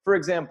 So, for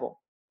example,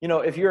 you know,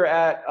 if you're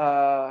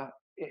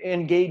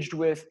engaged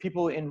with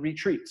people in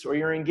retreats, or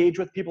you're engaged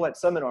with people at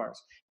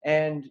seminars,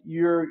 and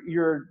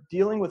you're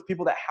dealing with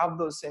people that have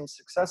those same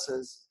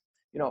successes,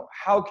 you know,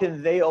 how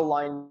can they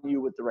align you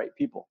with the right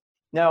people?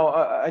 Now,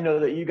 I know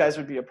that you guys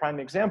would be a prime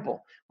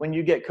example. When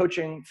you get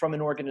coaching from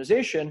an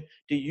organization,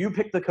 do you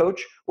pick the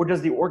coach, or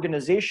does the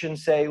organization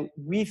say,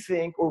 we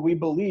think or we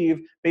believe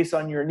based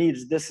on your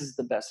needs, this is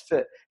the best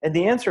fit? And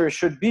the answer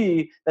should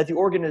be that the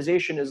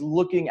organization is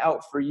looking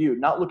out for you,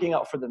 not looking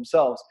out for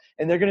themselves.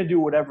 And they're going to do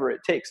whatever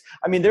it takes.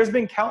 I mean, there's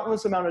been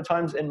countless amount of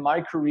times in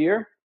my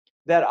career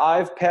that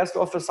I've passed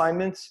off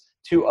assignments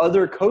to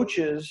other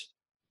coaches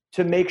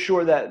to make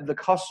sure that their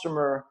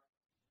customers'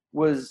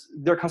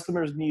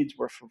 needs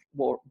were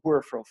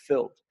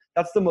fulfilled.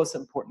 That's the most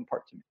important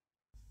part to me.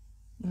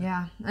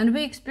 Yeah, and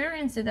we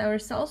experienced it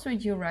ourselves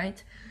with you,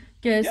 right?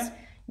 Because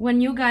when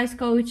you guys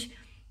coach,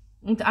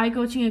 and I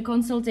coaching and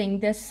consulting,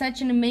 there's such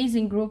an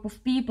amazing group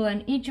of people,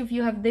 and each of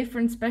you have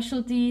different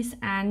specialties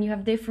and you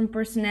have different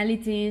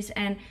personalities,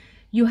 and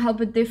you help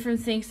with different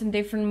things in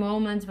different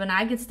moments. When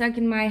I get stuck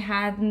in my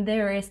head, and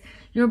there is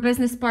your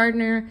business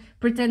partner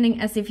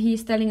pretending as if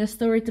he's telling a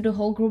story to the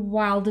whole group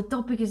while the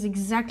topic is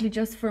exactly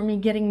just for me,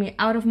 getting me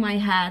out of my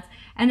head.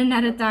 And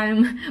another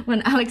time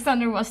when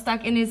Alexander was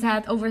stuck in his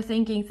head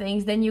overthinking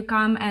things, then you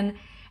come and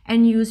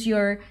use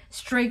your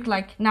strict,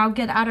 like, now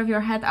get out of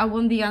your head, I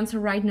want the answer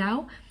right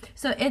now.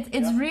 So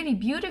it's really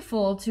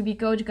beautiful to be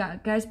coached,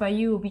 guys, by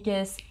you,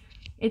 because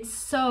it's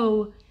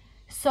so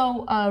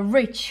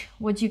rich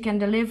what you can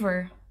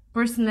deliver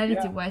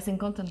personality wise and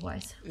content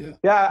wise.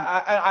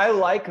 I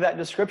like that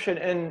description,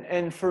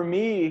 and for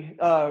me,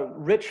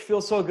 rich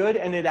feels so good,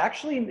 and it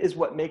actually is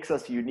what makes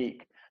us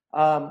unique.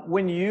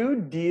 When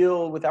you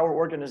deal with our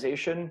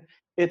organization,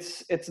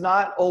 it's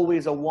not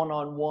always a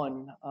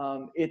one-on-one,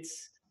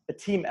 it's a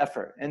team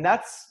effort, and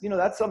that's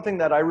something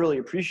that I really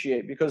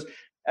appreciate, because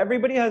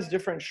everybody has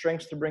different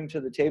strengths to bring to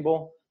the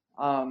table.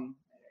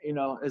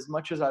 As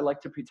much as I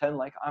like to pretend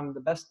like I'm the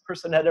best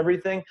person at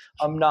everything,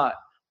 I'm not.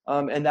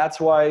 And that's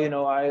why,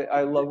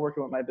 I love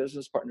working with my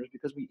business partners,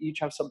 because we each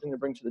have something to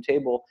bring to the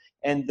table.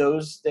 And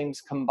those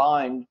things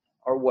combined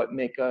are what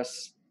make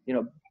us,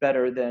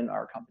 better than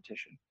our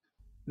competition.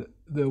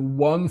 The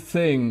one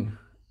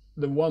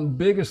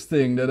biggest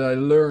thing that I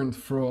learned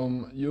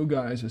from you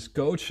guys as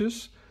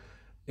coaches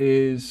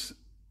is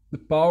the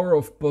power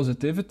of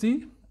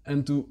positivity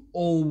and to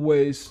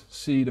always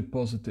see the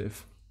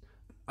positive.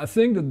 I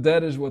think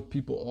that is what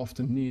people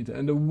often need.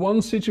 And the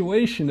one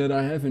situation that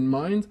I have in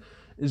mind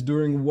is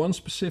during one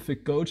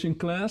specific coaching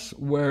class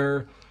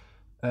where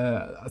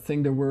I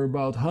think there were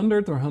about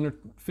 100 or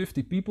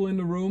 150 people in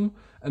the room,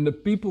 and the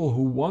people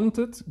who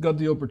wanted got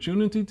the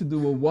opportunity to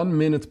do a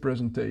 1-minute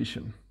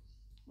presentation.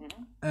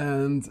 Mm-hmm.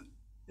 And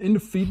in the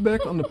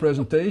feedback on the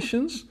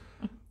presentations,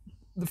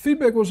 the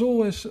feedback was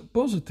always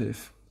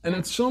positive. And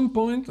at some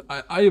point,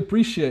 I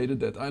appreciated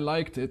that, I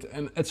liked it.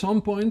 And at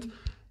some point,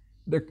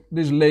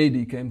 this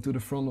lady came to the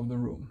front of the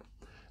room,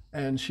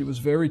 and she was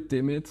very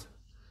timid,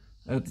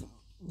 had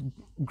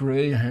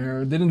gray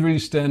hair, didn't really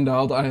stand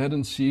out. I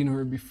hadn't seen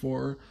her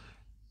before,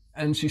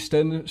 and she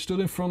stood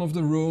in front of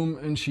the room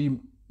and she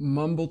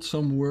mumbled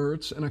some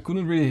words, and I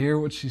couldn't really hear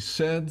what she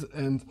said.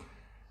 And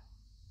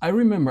I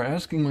remember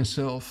asking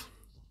myself,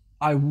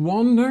 I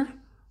wonder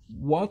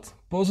what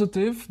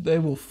positive they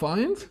will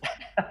find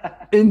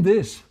in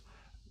this.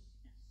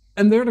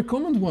 And there the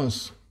comment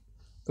was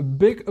a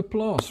big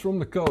applause from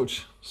the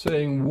coach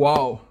saying,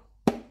 wow,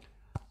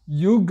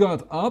 you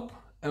got up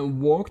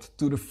and walked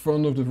to the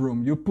front of the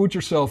room. You put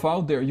yourself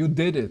out there. You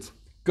did it.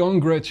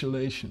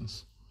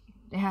 Congratulations.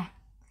 Yeah.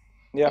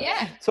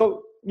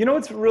 So,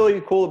 what's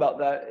really cool about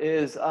that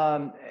is,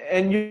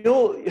 and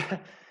you'll,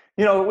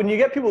 when you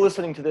get people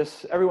listening to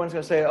this, everyone's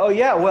going to say, oh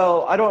yeah,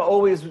 well, I don't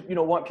always,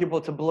 want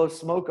people to blow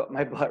smoke up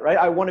my butt, right?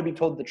 I want to be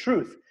told the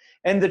truth.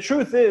 And the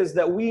truth is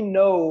that we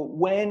know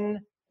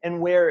when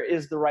and where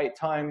is the right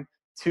time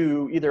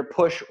to either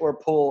push or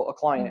pull a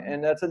client.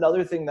 And that's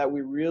another thing that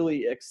we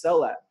really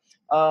excel at.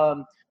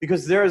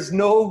 Because there is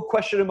no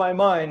question in my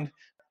mind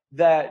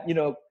that,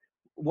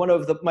 one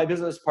of my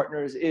business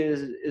partners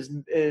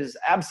is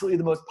absolutely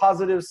the most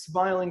positive,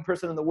 smiling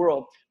person in the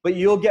world. But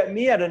you'll get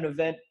me at an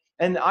event,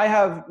 and I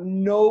have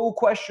no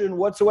question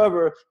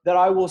whatsoever that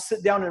I will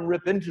sit down and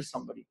rip into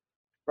somebody,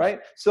 right?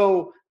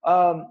 So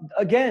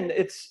again,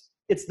 it's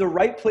the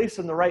right place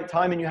and the right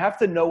time, and you have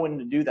to know when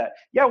to do that.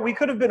 Yeah, we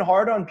could have been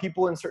hard on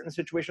people in certain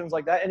situations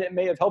like that, and it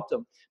may have helped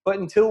them. But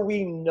until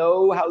we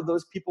know how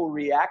those people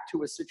react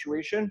to a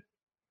situation,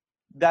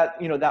 that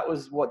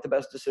was what the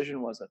best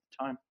decision was at the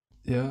time.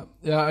 Yeah,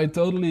 I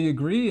totally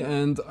agree,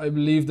 and I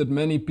believe that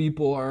many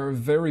people are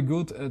very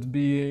good at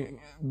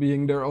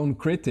being their own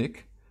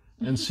critic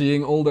and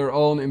seeing all their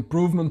own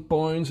improvement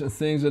points and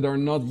things that are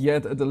not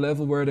yet at the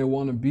level where they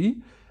want to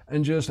be,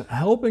 and just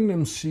helping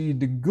them see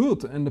the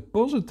good and the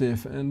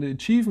positive and the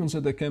achievements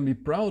that they can be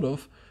proud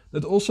of.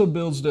 That also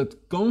builds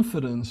that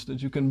confidence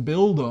that you can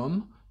build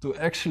on to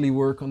actually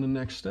work on the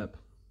next step.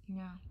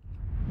 Yeah.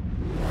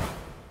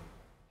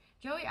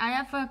 Joey, I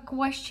have a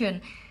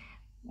question.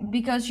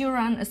 Because you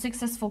run a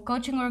successful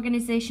coaching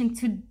organization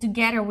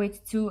together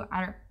with 2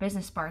 other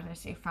business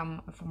partners, if I'm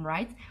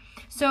right.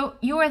 So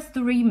you are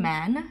 3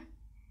 men.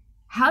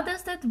 How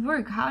does that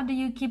work? How do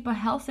you keep a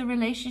healthy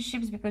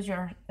relationships, because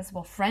you're as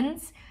well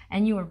friends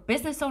and you are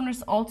business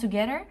owners all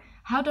together?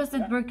 How does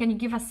that work? Can you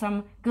give us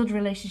some good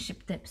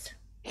relationship tips?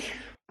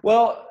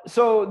 Well,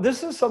 so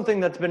this is something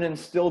that's been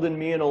instilled in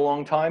me in a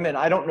long time, and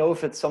I don't know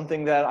if it's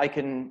something that I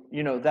can,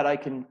 that I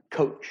can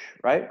coach,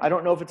 right? I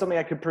don't know if it's something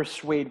I could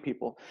persuade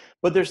people,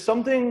 but there's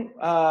something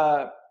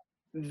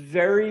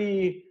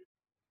very,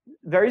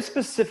 very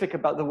specific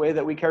about the way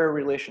that we carry a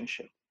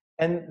relationship.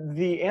 And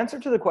the answer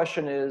to the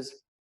question is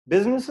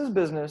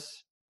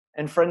business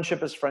and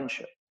friendship is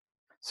friendship.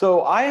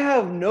 So I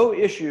have no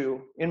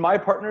issue in my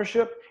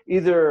partnership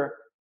either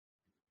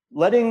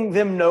letting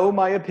them know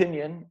my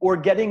opinion or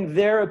getting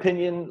their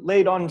opinion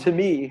laid on to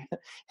me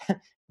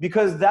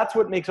because that's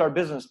what makes our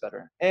business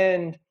better.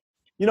 And,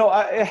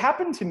 it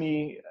happened to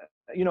me,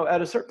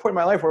 at a certain point in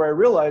my life where I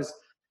realized,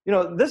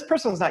 this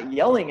person's not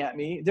yelling at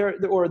me. They're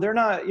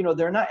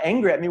not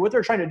angry at me. What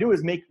they're trying to do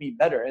is make me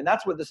better. And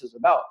that's what this is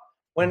about.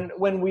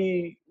 When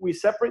we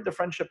separate the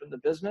friendship and the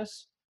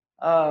business,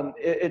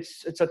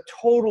 it's a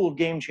total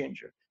game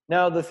changer.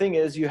 Now, the thing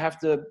is, you have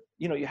to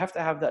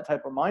have that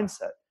type of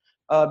mindset.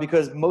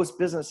 Because most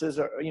businesses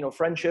are,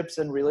 friendships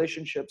and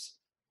relationships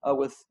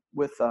with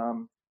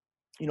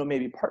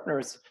maybe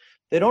partners,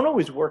 they don't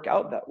always work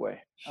out that way.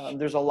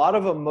 There's a lot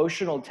of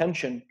emotional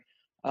tension.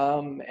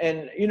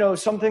 And,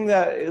 something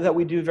that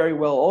we do very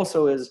well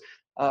also is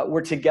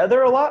we're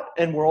together a lot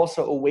and we're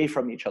also away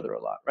from each other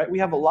a lot, right? We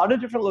have a lot of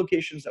different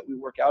locations that we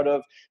work out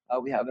of.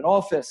 We have an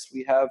office,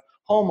 we have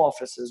home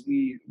offices,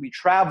 we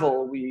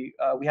travel, we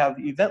have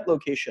event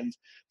locations.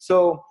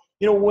 So,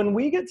 when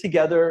we get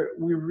together,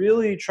 we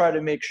really try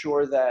to make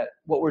sure that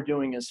what we're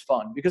doing is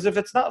fun. Because if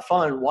it's not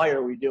fun, why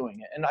are we doing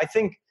it? And I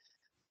think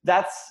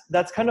that's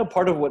kind of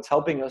part of what's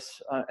helping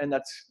us, and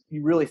that's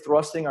really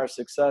thrusting our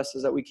success,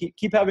 is that we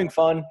keep having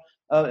fun,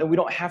 and we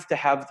don't have to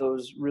have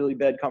those really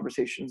bad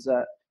conversations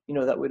that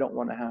that we don't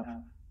want to have.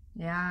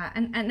 Yeah,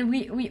 and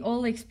we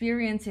all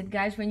experience it,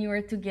 guys. When you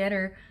are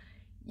together,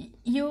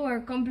 you are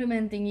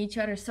complementing each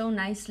other so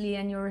nicely,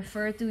 and you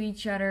refer to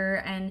each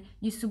other and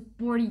you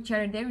support each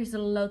other. There is a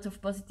lot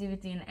of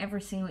positivity in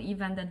every single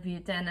event that we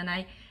attend, and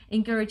I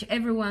encourage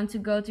everyone to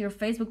go to your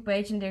Facebook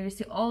page, and there you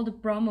see all the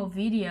promo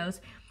videos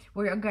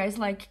where you guys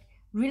like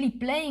really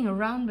playing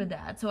around with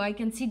that. So I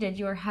can see that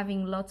you're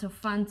having lots of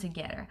fun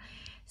together.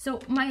 So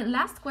my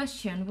last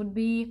question would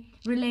be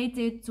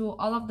related to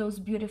all of those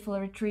beautiful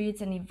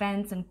retreats and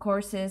events and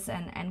courses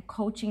and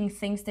coaching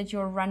things that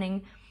you're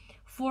running.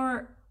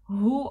 For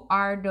who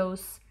are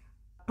those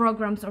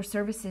programs or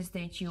services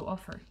that you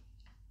offer?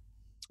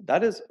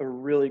 That is a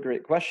really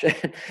great question.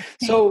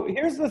 So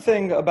here's the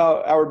thing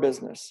about our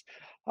business.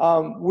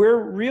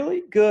 We're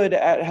really good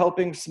at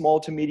helping small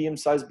to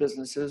medium-sized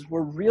businesses.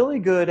 We're really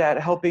good at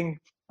helping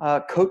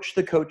coach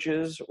the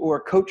coaches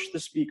or coach the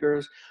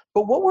speakers.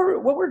 But what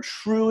we're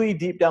truly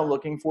deep down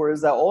looking for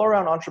is that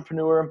all-around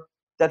entrepreneur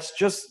that's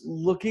just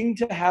looking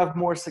to have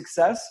more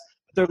success.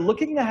 They're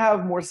looking to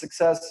have more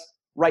success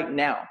right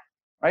now.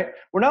 Right?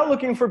 We're not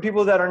looking for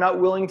people that are not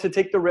willing to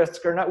take the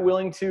risk, or not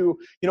willing to,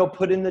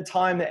 put in the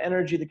time, the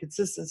energy, the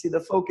consistency,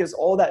 the focus,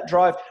 all that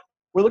drive.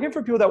 We're looking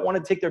for people that want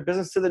to take their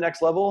business to the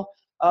next level,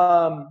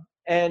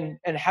 and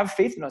have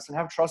faith in us and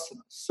have trust in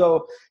us.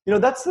 So,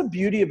 that's the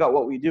beauty about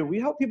what we do. We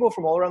help people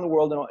from all around the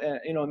world,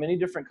 in many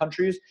different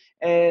countries.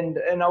 And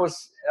I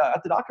was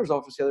at the doctor's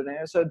office the other day.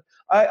 I said,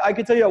 I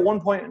could tell you at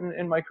one point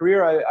in my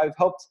career, I've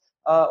helped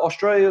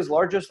Australia's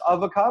largest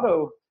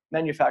avocado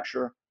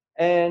manufacturer.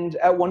 And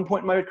at one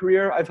point in my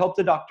career, I've helped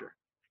a doctor.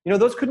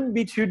 Those couldn't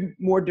be two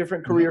more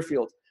different career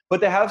fields,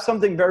 but they have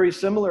something very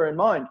similar in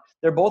mind.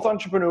 They're both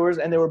entrepreneurs,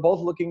 and they were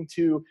both looking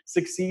to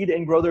succeed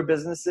and grow their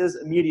businesses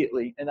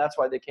immediately. And that's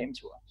why they came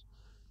to us.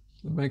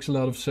 That makes a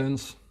lot of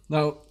sense.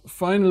 Now,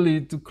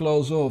 finally, to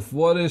close off,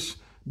 what is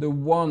the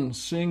one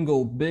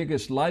single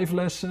biggest life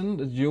lesson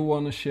that you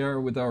want to share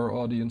with our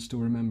audience to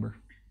remember?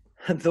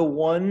 The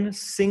one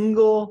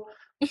single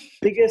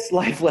biggest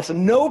life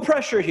lesson. No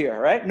pressure here,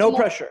 right? No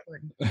pressure.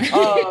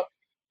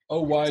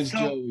 Oh, wise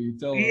Joey,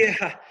 tell us.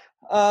 Yeah.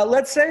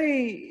 Let's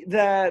say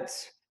that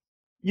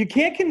you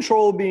can't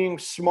control being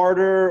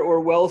smarter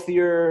or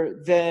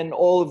wealthier than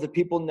all of the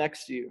people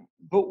next to you.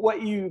 But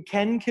what you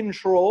can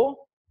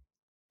control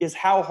is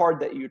how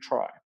hard that you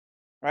try,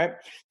 right?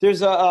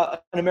 There's an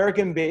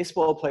American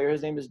baseball player.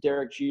 His name is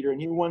Derek Jeter. And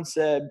he once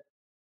said,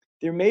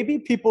 there may be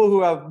people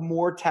who have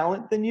more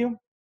talent than you,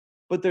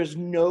 but there's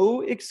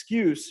no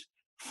excuse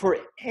for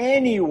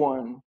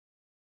anyone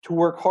to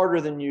work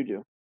harder than you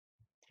do.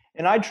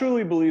 And I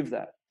truly believe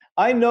that.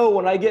 I know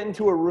when I get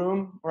into a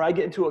room or I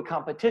get into a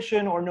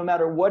competition, or no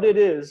matter what it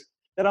is,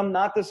 that I'm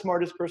not the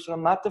smartest person,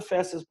 I'm not the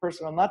fastest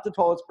person, I'm not the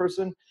tallest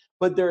person,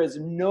 but there is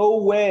no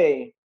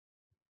way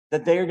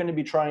that they are going to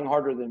be trying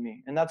harder than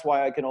me. And that's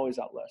why I can always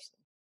outlast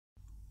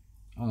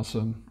them.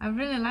 Awesome. I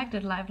really like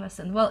that life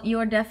lesson. Well,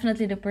 you're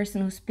definitely the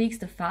person who speaks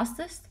the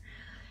fastest.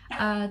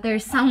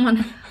 There's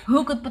someone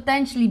who could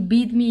potentially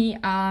beat me.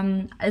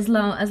 As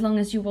long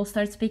as you will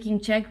start speaking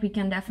Czech, we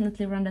can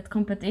definitely run that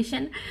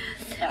competition.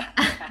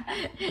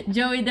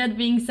 Joey, that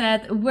being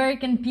said, where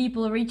can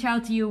people reach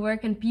out to you? Where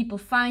can people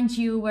find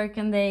you? Where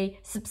can they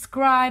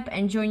subscribe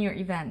and join your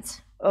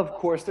events? Of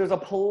course, there's a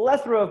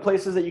plethora of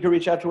places that you can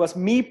reach out to us.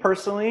 Me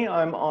personally,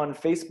 I'm on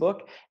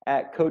Facebook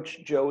at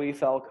Coach Joey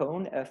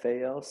Falcone,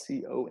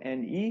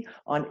 Falcone.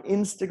 On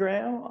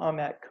Instagram, I'm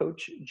at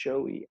Coach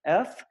Joey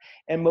F.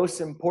 And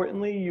most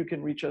importantly, you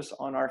can reach us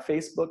on our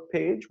Facebook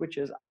page, which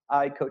is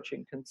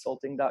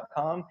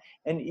icoachingconsulting.com,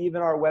 and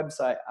even our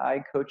website,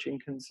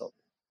 iCoachingConsulting.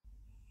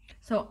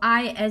 So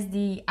I as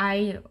the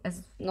I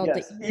as not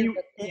yes, the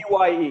E,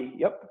 EYE.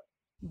 Yep.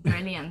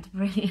 Brilliant.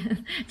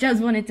 Just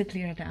wanted to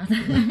clear it out.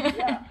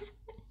 Yeah.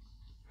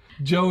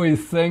 Joey,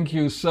 thank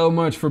you so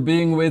much for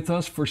being with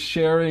us, for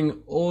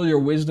sharing all your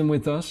wisdom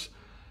with us.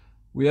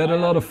 We had a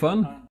lot of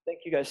fun.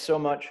 Thank you guys so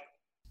much.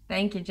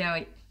 Thank you,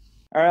 Joey.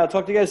 All right, I'll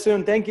talk to you guys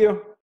soon. Thank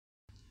you.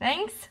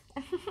 Thanks.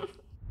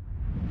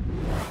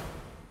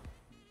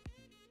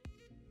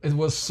 It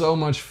was so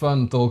much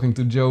fun talking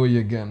to Joey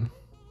again.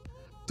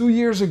 2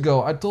 years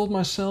ago, I told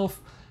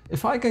myself,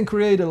 if I can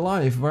create a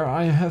life where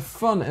I have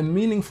fun and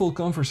meaningful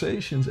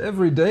conversations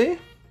every day,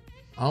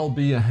 I'll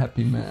be a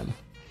happy man.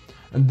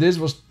 And this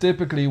was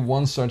typically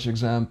one such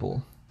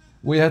example.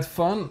 We had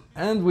fun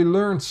and we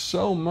learned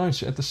so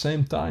much at the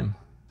same time.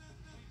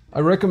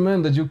 I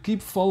recommend that you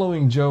keep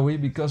following Joey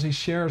because he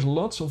shares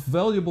lots of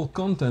valuable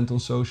content on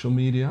social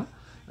media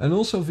and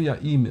also via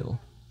email.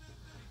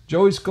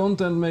 Joey's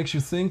content makes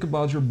you think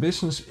about your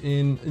business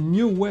in a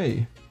new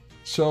way.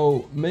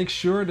 So make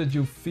sure that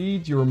you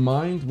feed your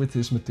mind with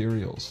his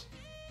materials.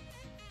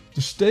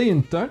 To stay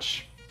in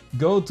touch,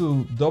 go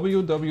to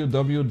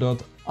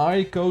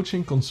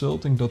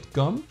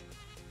www.icoachingconsulting.com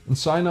and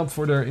sign up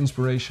for their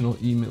inspirational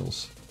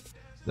emails.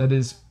 That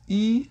is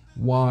EYE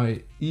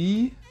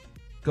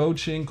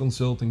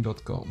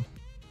coachingconsulting.com.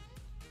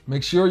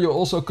 Make sure you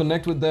also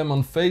connect with them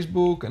on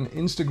Facebook and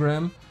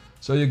Instagram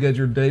so you get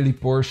your daily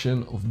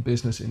portion of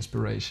business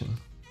inspiration.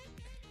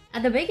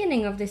 At the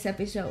beginning of this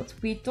episode,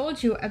 we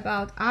told you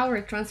about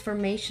our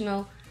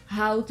transformational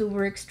how to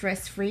work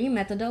stress-free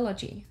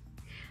methodology.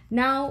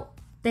 Now,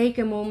 take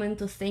a moment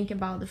to think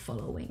about the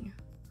following.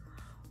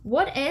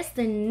 What is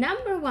the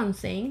number one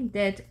thing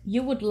that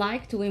you would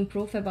like to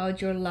improve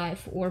about your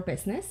life or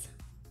business?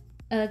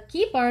 A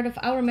key part of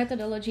our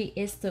methodology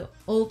is the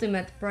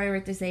ultimate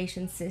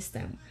prioritization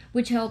system,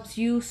 which helps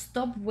you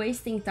stop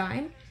wasting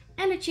time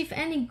and achieve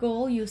any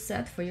goal you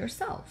set for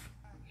yourself.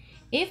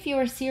 If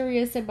you're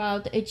serious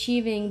about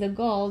achieving the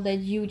goal that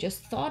you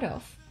just thought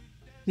of,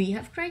 we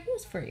have great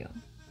news for you.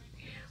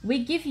 We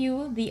give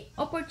you the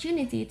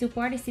opportunity to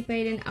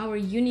participate in our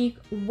unique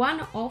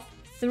one-off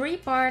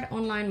 3-part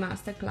online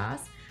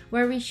masterclass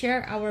where we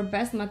share our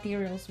best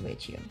materials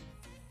with you.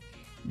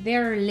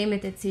 There are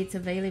limited seats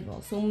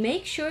available, so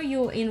make sure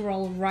you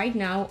enroll right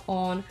now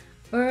on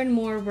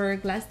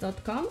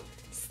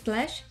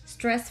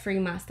earnmoreworkless.com/stress-free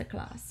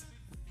masterclass.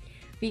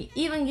 We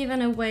even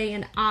given away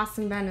an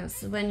awesome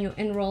bonus when you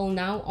enroll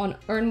now on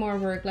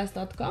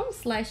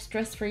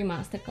earnmoreworkless.com/stress-free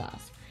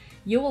masterclass.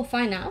 You will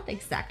find out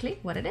exactly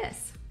what it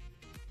is.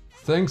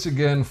 Thanks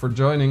again for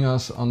joining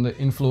us on the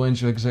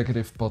Influential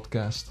Executive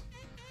Podcast.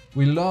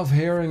 We love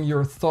hearing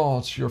your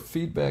thoughts, your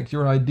feedback,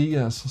 your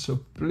ideas.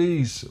 So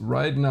please,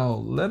 right now,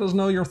 let us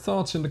know your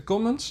thoughts in the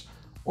comments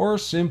or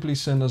simply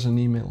send us an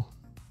email.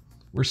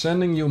 We're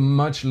sending you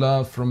much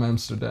love from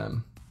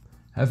Amsterdam.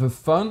 Have a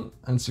fun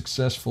and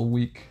successful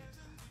week.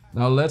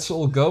 Now let's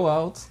all go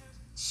out,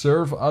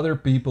 serve other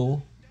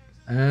people,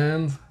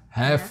 and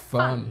have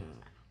fun.